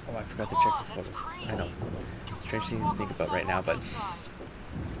way. Oh, I forgot to check the photos. I know. Strange thing to think about right now, but...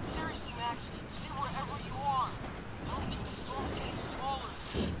 Seriously, Max, stay wherever you are. I don't think the storm is getting smaller.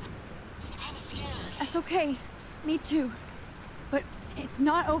 I'm kind of scared. That's okay. Me too. But it's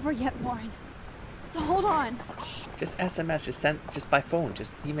not over yet, Warren. So hold on. Just SMS, just by phone,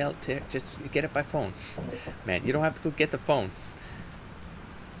 just email it to, just get it by phone. Man, you don't have to go get the phone.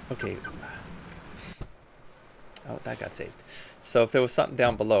 Okay. Oh, that got saved. So if there was something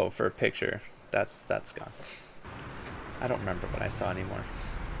down below for a picture, that's gone. I don't remember what I saw anymore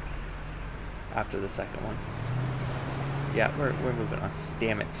after the second one. Yeah, we're moving on.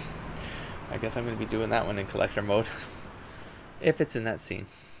 Damn it. I guess I'm going to be doing that one in collector mode. If it's in that scene.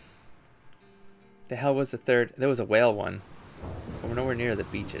 The hell was the third? There was a whale one. But we're nowhere near the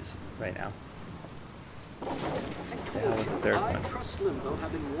beaches right now. The hell was the third one? I trust Limbo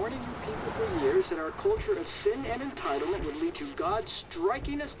have been warning you people for years that our culture of sin and entitlement would lead to God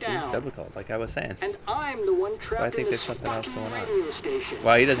striking us down. Biblical, like I was saying. And I'm the one trapped so I think in there's this something else fucking going on. radio station.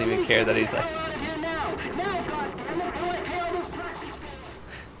 Wow, he doesn't even care that he's like...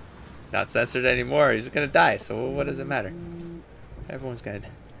 Not censored anymore. He's gonna die, so what does it matter? Everyone's gonna die.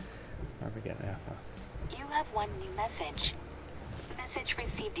 Armageddon, yeah. Well. You have one new message. Message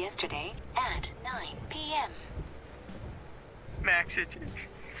received yesterday at 9 p.m. Max, it's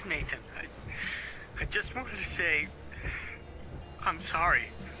Nathan. I just wanted to say I'm sorry.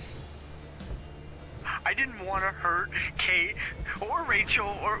 I didn't want to hurt Kate or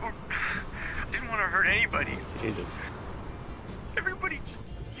Rachel or I didn't want to hurt anybody. Jesus. Everybody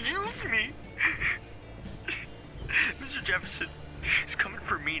used me. Mr. Jefferson is coming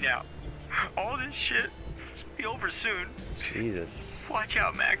for me now. All this shit will be over soon. Jesus. Watch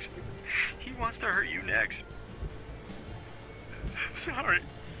out, Max. He wants to hurt you next. Sorry.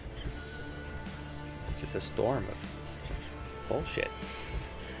 Just a storm of bullshit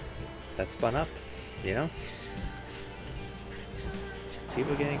that spun up, you know?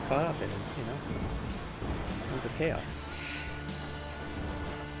 People getting caught up in, you know, tons of chaos.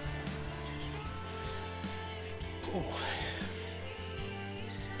 Cool.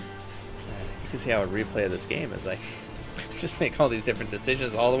 You can see how a replay of this game is like, just make all these different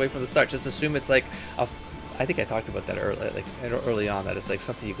decisions all the way from the start. Just assume it's like a, I think I talked about that early on, that it's like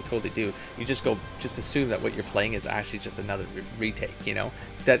something you could totally do. You just assume that what you're playing is actually just another retake, you know?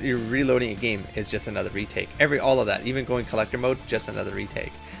 That you're reloading a game is just another retake. All of that, even going collector mode, just another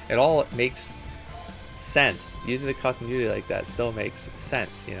retake. It all makes sense. Using the continuity like that still makes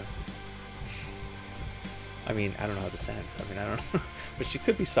sense, you know? I mean, I don't know how to sense. I mean, I don't know. But she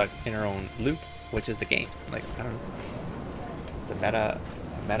could be stuck in her own loop, which is the game. Like, I don't know. The meta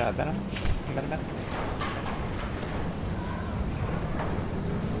venom? Meta?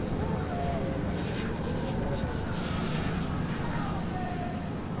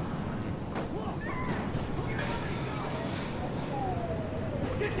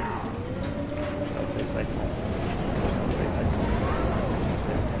 Place like home. Place like home.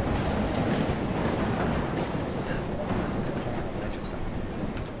 There's a car on the edge of something.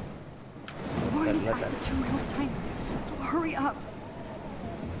 Let that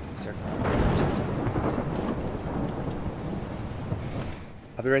Is there a car?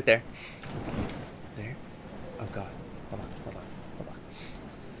 I'll be right there. Is it here? Oh god. Hold on.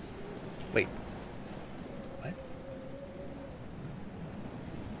 Wait. What?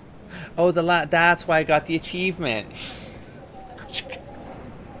 Oh, that's why I got the achievement.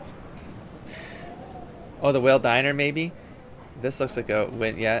 Oh, the Whale Diner, maybe? This looks like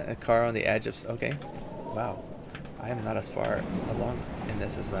a car on the edge of... Okay. Wow. I am not as far along in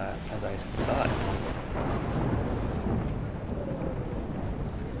this as I thought.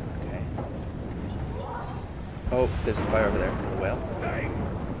 Okay. Oh, there's a fire over there for the whale. Hey!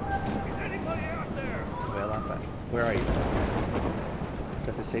 Is anybody out there? The whale on fire. Where are you? Do I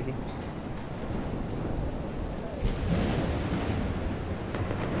have to save you?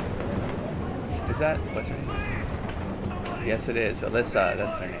 Is that... What's her name? Yes, it is. Alyssa,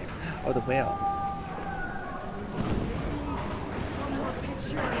 that's her name. Oh, the whale.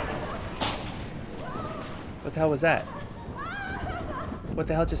 What the hell was that? What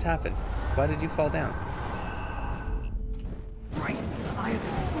the hell just happened? Why did you fall down? Right into the eye of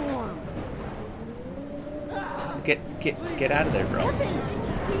the storm. Get out of there, bro. See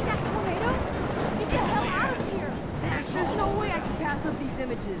that tornado? Get the hell out of here! Max, there's no way I can pass up these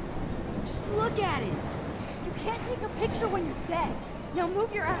images. Just look at it. You can't take a picture when you're dead. Now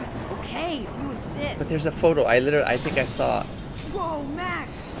move your ass. Okay, if you insist. But there's a photo. I think I saw. Whoa,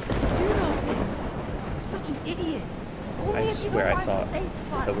 Max! Do know things. I'm such an idiot. I swear I saw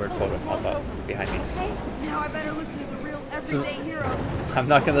the word photo pop up behind me. Okay, now I better listen to the real everyday hero. I'm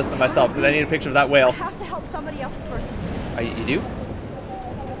not gonna listen to myself because I need a picture of that whale. I have to help somebody else first. You do?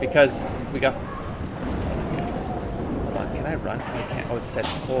 Because we got... Hold on, can I run? Oh, I can't. Oh, it said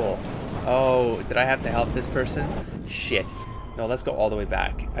pull. Oh, did I have to help this person? Shit. No, let's go all the way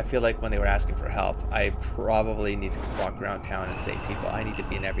back. I feel like when they were asking for help, I probably need to walk around town and save people. I need to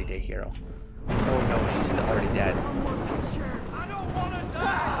be an everyday hero. Oh no, she's still already dead.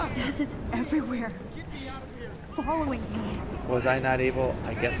 Death is everywhere. It's following me. Was I not able?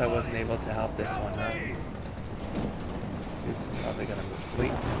 I guess I wasn't able to help this one, huh? You're probably gonna move.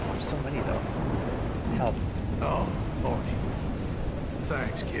 Wait, there's so many though. Help. Oh, Lordy.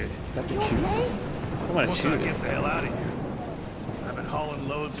 Thanks, kid. Got to choose. I don't want to choose. Once I get the hell out of here. I've been hauling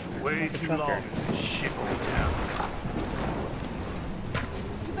loads for way too long in this shithole town.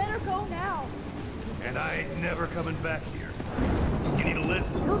 You better go now. And I ain't never coming back here. You need a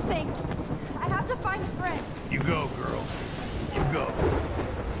lift? No thanks. I have to find a friend. You go, girl. You go.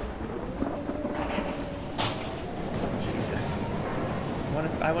 Jesus.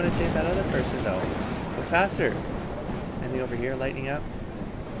 I want to save that other person though. Go faster. Anything over here lighting up?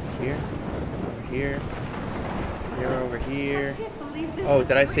 Here. Over here. Here, over here. Oh,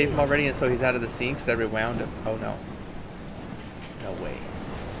 did I save him already and so he's out of the scene because I rewound him? Oh no. No way.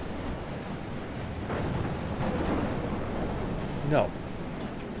 No.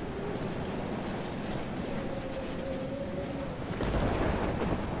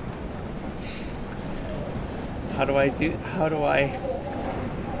 How do I...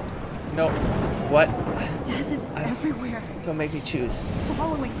 No. What? Death is everywhere. Don't make me choose.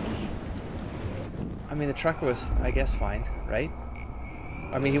 Following me. I mean, the trucker was, I guess, fine, right?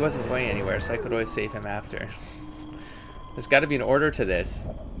 I mean, he wasn't going anywhere, so I could always save him after. There's got to be an order to this.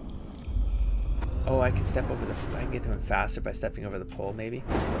 Oh, I can step over the... I can get to him faster by stepping over the pole, maybe?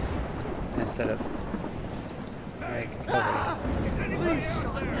 Instead of... Like, Please,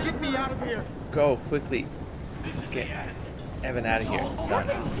 get me out of here. Go, quickly. Get Evan out of here. Done.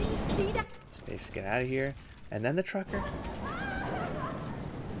 Space, get out of here. And then the trucker.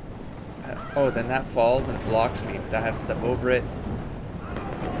 Oh, then that falls and blocks me. But I have to step over it. I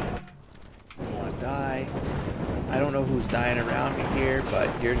don't want to die. I don't know who's dying around me here, but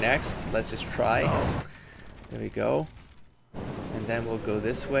you're next. Let's just try. There we go. And then we'll go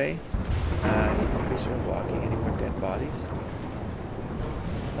this way. Maybe start walking. Any more dead bodies?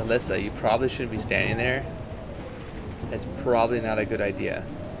 Alyssa, you probably shouldn't be standing there. It's probably not a good idea.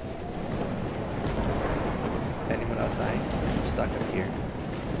 Anyone else dying? I'm stuck up here.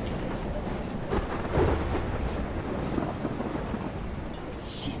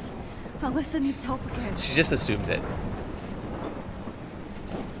 Shit. Alyssa needs help again. She just assumes it.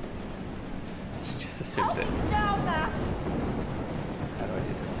 She just assumes it. Now, Max. How do I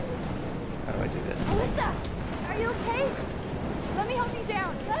do this? How do I do this? Alyssa, are you okay? Let me help you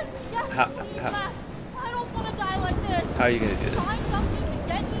down. Yes, How- please, how- Max. I don't want to die like this. How are you gonna do this? Find something to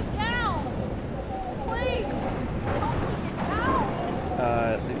get me down. Please, help me get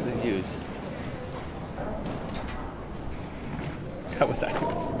down. The use. That was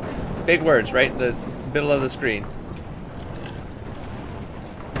actually big words, right? The middle of the screen.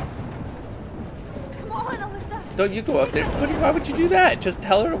 don't you go up there. Why would you do that? Just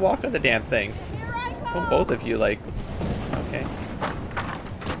tell her to walk on the damn thing. Don't both of you, like... Okay.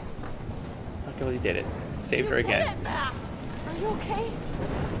 Okay, well, you did it. Saved her again. Are you okay?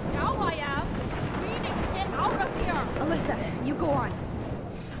 Now I am. We need to get out of here. Alyssa, you go on.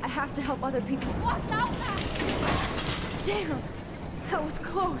 I have to help other people. Watch out, Max! Damn, that was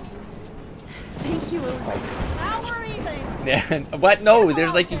close. Thank you, Alyssa. Now we're even. Yeah. What? No,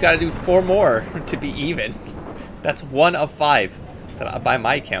 there's like you gotta do 4 more to be even. That's 1 of 5 by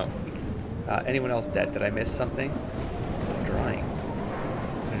my count. Anyone else dead? Did I miss something? Drawing. I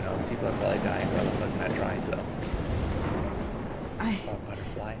don't know. People are probably dying while I'm looking at drawings, though. Oh,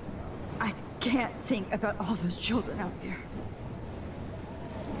 butterfly. I can't think about all those children out there.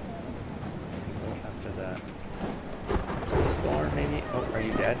 Go after the storm, maybe? Oh, are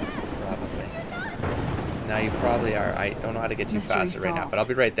you dead? Probably. Now you probably are. I don't know how to get you faster right now, but I'll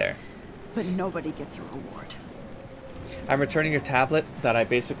be right there. But nobody gets a reward. I'm returning your tablet that I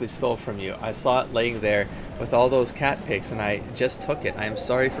basically stole from you. I saw it laying there with all those cat pics and I just took it. I am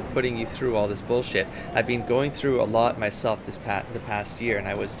sorry for putting you through all this bullshit. I've been going through a lot myself the past year and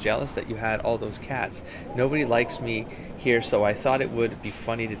I was jealous that you had all those cats. Nobody likes me here, so I thought it would be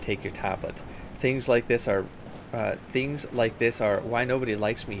funny to take your tablet. Things like this are why nobody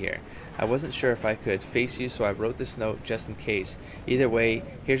likes me here. I wasn't sure if I could face you, so I wrote this note just in case. Either way,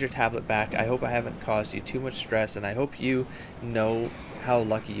 here's your tablet back. I hope I haven't caused you too much stress, and I hope you know how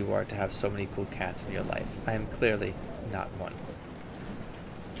lucky you are to have so many cool cats in your life. I am clearly not one.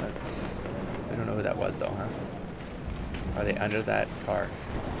 But I don't know who that was, though, huh? Are they under that car?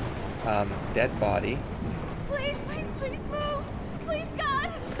 Dead body. Please, please, please move! Please, God!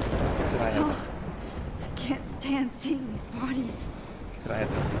 Could I have done something? I can't stand seeing these bodies. Could I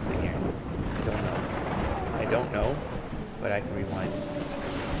have done something here? I don't know. I don't know, but I can rewind.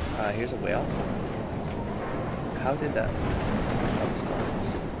 Here's a whale. How did that... Oh, the storm.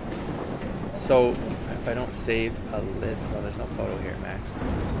 So, if I don't save a lid... Well, there's no photo here, Max.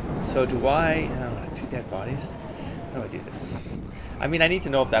 So do I... 2 dead bodies? How do I do this? I mean, I need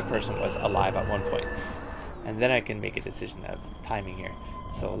to know if that person was alive at one point. And then I can make a decision of timing here.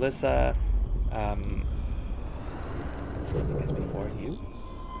 So, Alyssa... I guess before you?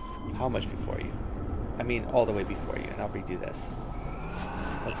 How much before you? I mean, all the way before you, and I'll redo this.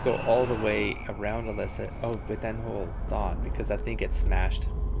 Let's go all the way around Alyssa. Oh, but then hold on, because that thing gets smashed.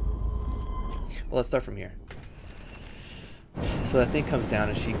 Well, let's start from here. So that thing comes down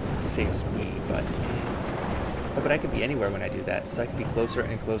and she saves me, but... Oh, but I could be anywhere when I do that, so I can be closer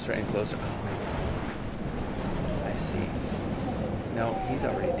and closer and closer. Oh. I see. No, he's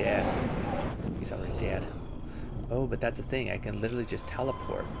already dead. He's already dead. Oh, but that's the thing. I can literally just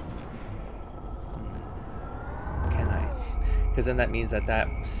teleport. Can I? Because then that means that I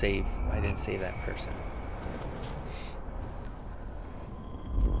didn't save that person.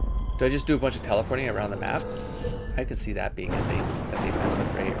 Do I just do a bunch of teleporting around the map? I could see that being a thing that they mess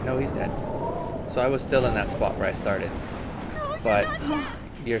with right here. No, he's dead. So I was still in that spot where I started. But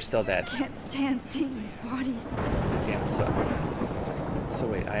you're still dead. I can't stand seeing these bodies. Yeah, so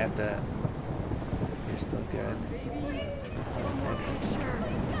wait, I have to... You're still good.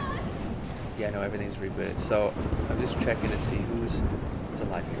 Yeah, no, everything's rebooted. So I'm just checking to see who's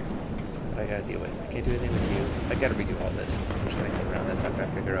alive here that I gotta deal with. I can't do anything with you. I gotta redo all this. I'm just gonna get around this after I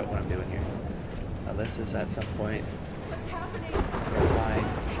figure out what I'm doing here. Alyssa's at some point. You're fine.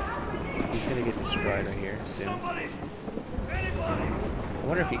 He's gonna get destroyed right here soon. I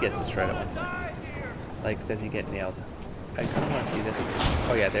wonder if he gets destroyed at one point. Like, does he get nailed? I kind of want to see this.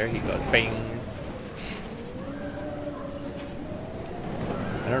 Oh yeah, there he goes. Bang!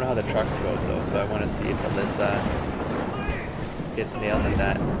 I don't know how the truck goes though, so I want to see if Alyssa gets nailed in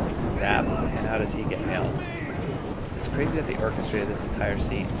that zap, and how does he get nailed? It's crazy that they orchestrated this entire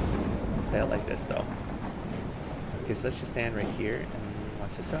scene. Play it like this though. Okay, so let's just stand right here and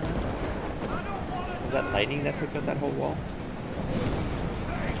watch this out. Was that lightning that took out that whole wall?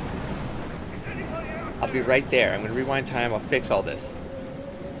 I'll be right there. I'm going to rewind time. I'll fix all this.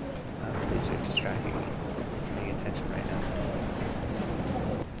 Please, you're distracting me. I'm paying attention right now.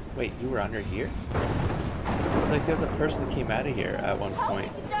 Wait, you were under here? It was like there was a person that came out of here at one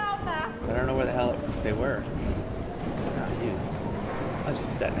point. I don't know where the hell they were. Not used. I'll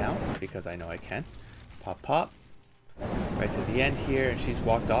just do that now because I know I can. Pop, pop. Right to the end here, and she's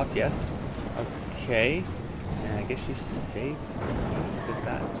walked off. Yes. Okay. And I guess you saved me because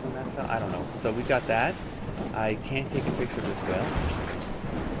that's when that fell. I don't know. So we got that. I can't take a picture of this whale,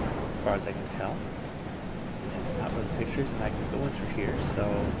 as far as I can tell. This is not really pictures, and I can go in through here. So,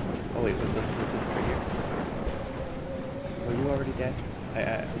 oh wait, what's this over here? Were you already dead?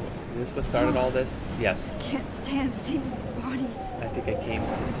 Is this what started all this? Yes. I can't stand seeing these bodies. I think I came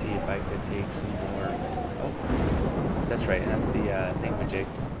to see if I could take some more. Oh, that's right. That's the thingamajig.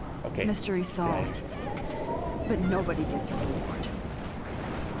 Okay. Mystery solved. But nobody gets a reward.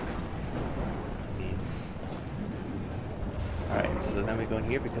 Alright, so then we go in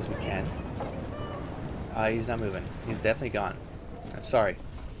here because we can. He's not moving. He's definitely gone. I'm sorry.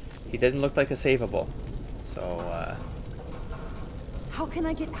 He doesn't look like a savable. So, How can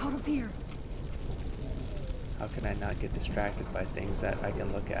I get out of here? how can I not get distracted by things that I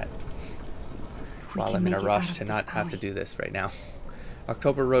can look at? We While can I'm in a make it rush out to of not this have to alley. do this right now.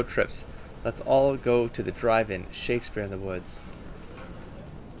 October road trips. Let's all go to the drive-in, Shakespeare in the Woods.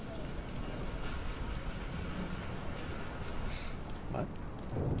 What?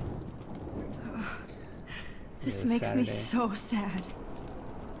 This It was makes me Saturday. so sad.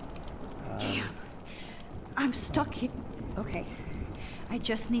 Damn. I'm stuck here. Okay. I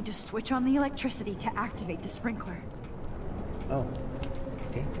just need to switch on the electricity to activate the sprinkler. Oh.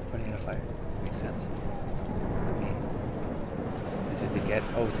 Okay, putting out a fire. Makes sense. I mean, is it to get...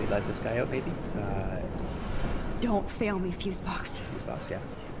 Oh, to let this guy out, maybe? Don't fail me, fuse box. Fuse box, yeah.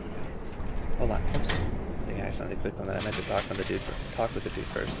 Hold on. Oops. I think I accidentally clicked on that. I meant to talk with the dude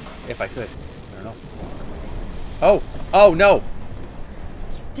first. If I could. I don't know. Oh! Oh, no!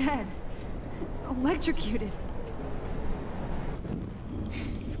 He's dead. Electrocuted.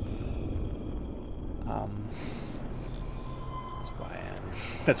 That's why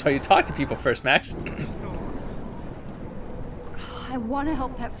that's why you talk to people first, Max. I want to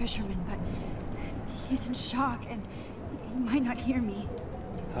help that fisherman, but he's in shock and he might not hear me.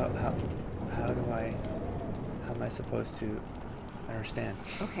 How am I supposed to understand?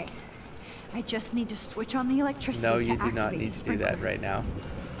 Okay. I just need to switch on the electricity No, to you do not activate need the to do that sprinkler. right now.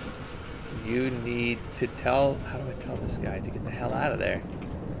 You need to tell... How do I tell this guy to get the hell out of there?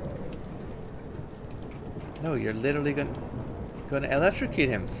 No, you're literally going to electrocute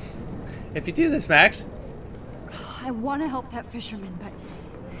him. If you do this, Max. I want to help that fisherman, but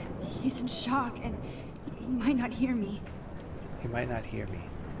he's in shock and he might not hear me. He might not hear me.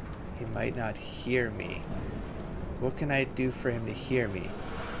 He might not hear me. What can I do for him to hear me?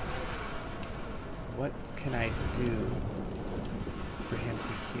 What can I do for him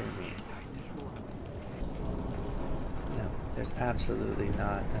to hear me? No, there's absolutely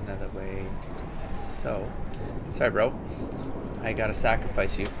not another way to do this. So, sorry, bro. I gotta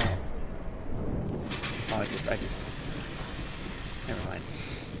sacrifice you. Oh, I just... Never mind.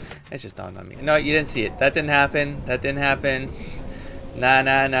 It just dawned on me. No, you didn't see it. That didn't happen. That didn't happen. Nah.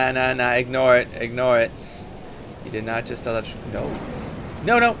 Ignore it. Ignore it. You did not just electrocute.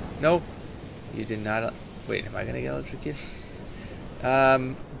 No. You did not. Wait, am I gonna get electrocuted?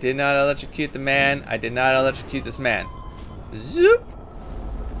 Did not electrocute the man. I did not electrocute this man. Zoop!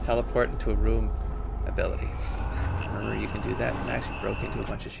 Teleport into a room ability. Remember, you can do that and actually broke into a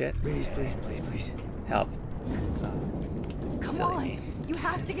bunch of shit. Please. Help. Come Silly on. me. You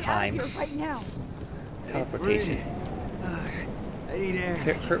have to get Time. out of here right now. Teleportation. I need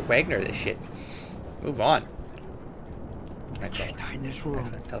air. Kurt Wagner, this shit. Move on. I can't die in this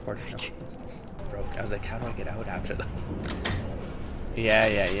room. Teleport. No, broke. I was like, how do I get out after them?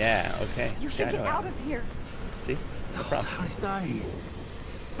 Yeah. Okay. You should Yeah, I get know. out of here. See? No problem. I was dying.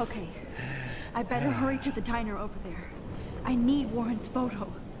 Okay. I better hurry to the diner over there. I need Warren's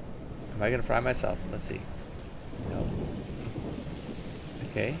photo. Am I gonna fry myself? Let's see. No.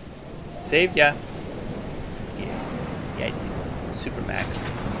 Okay. Saved ya. Yeah. Super Max.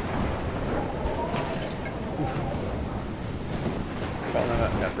 Oof. Crawling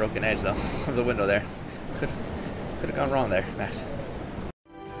up that broken edge though of the window there. Could have gone wrong there, Max.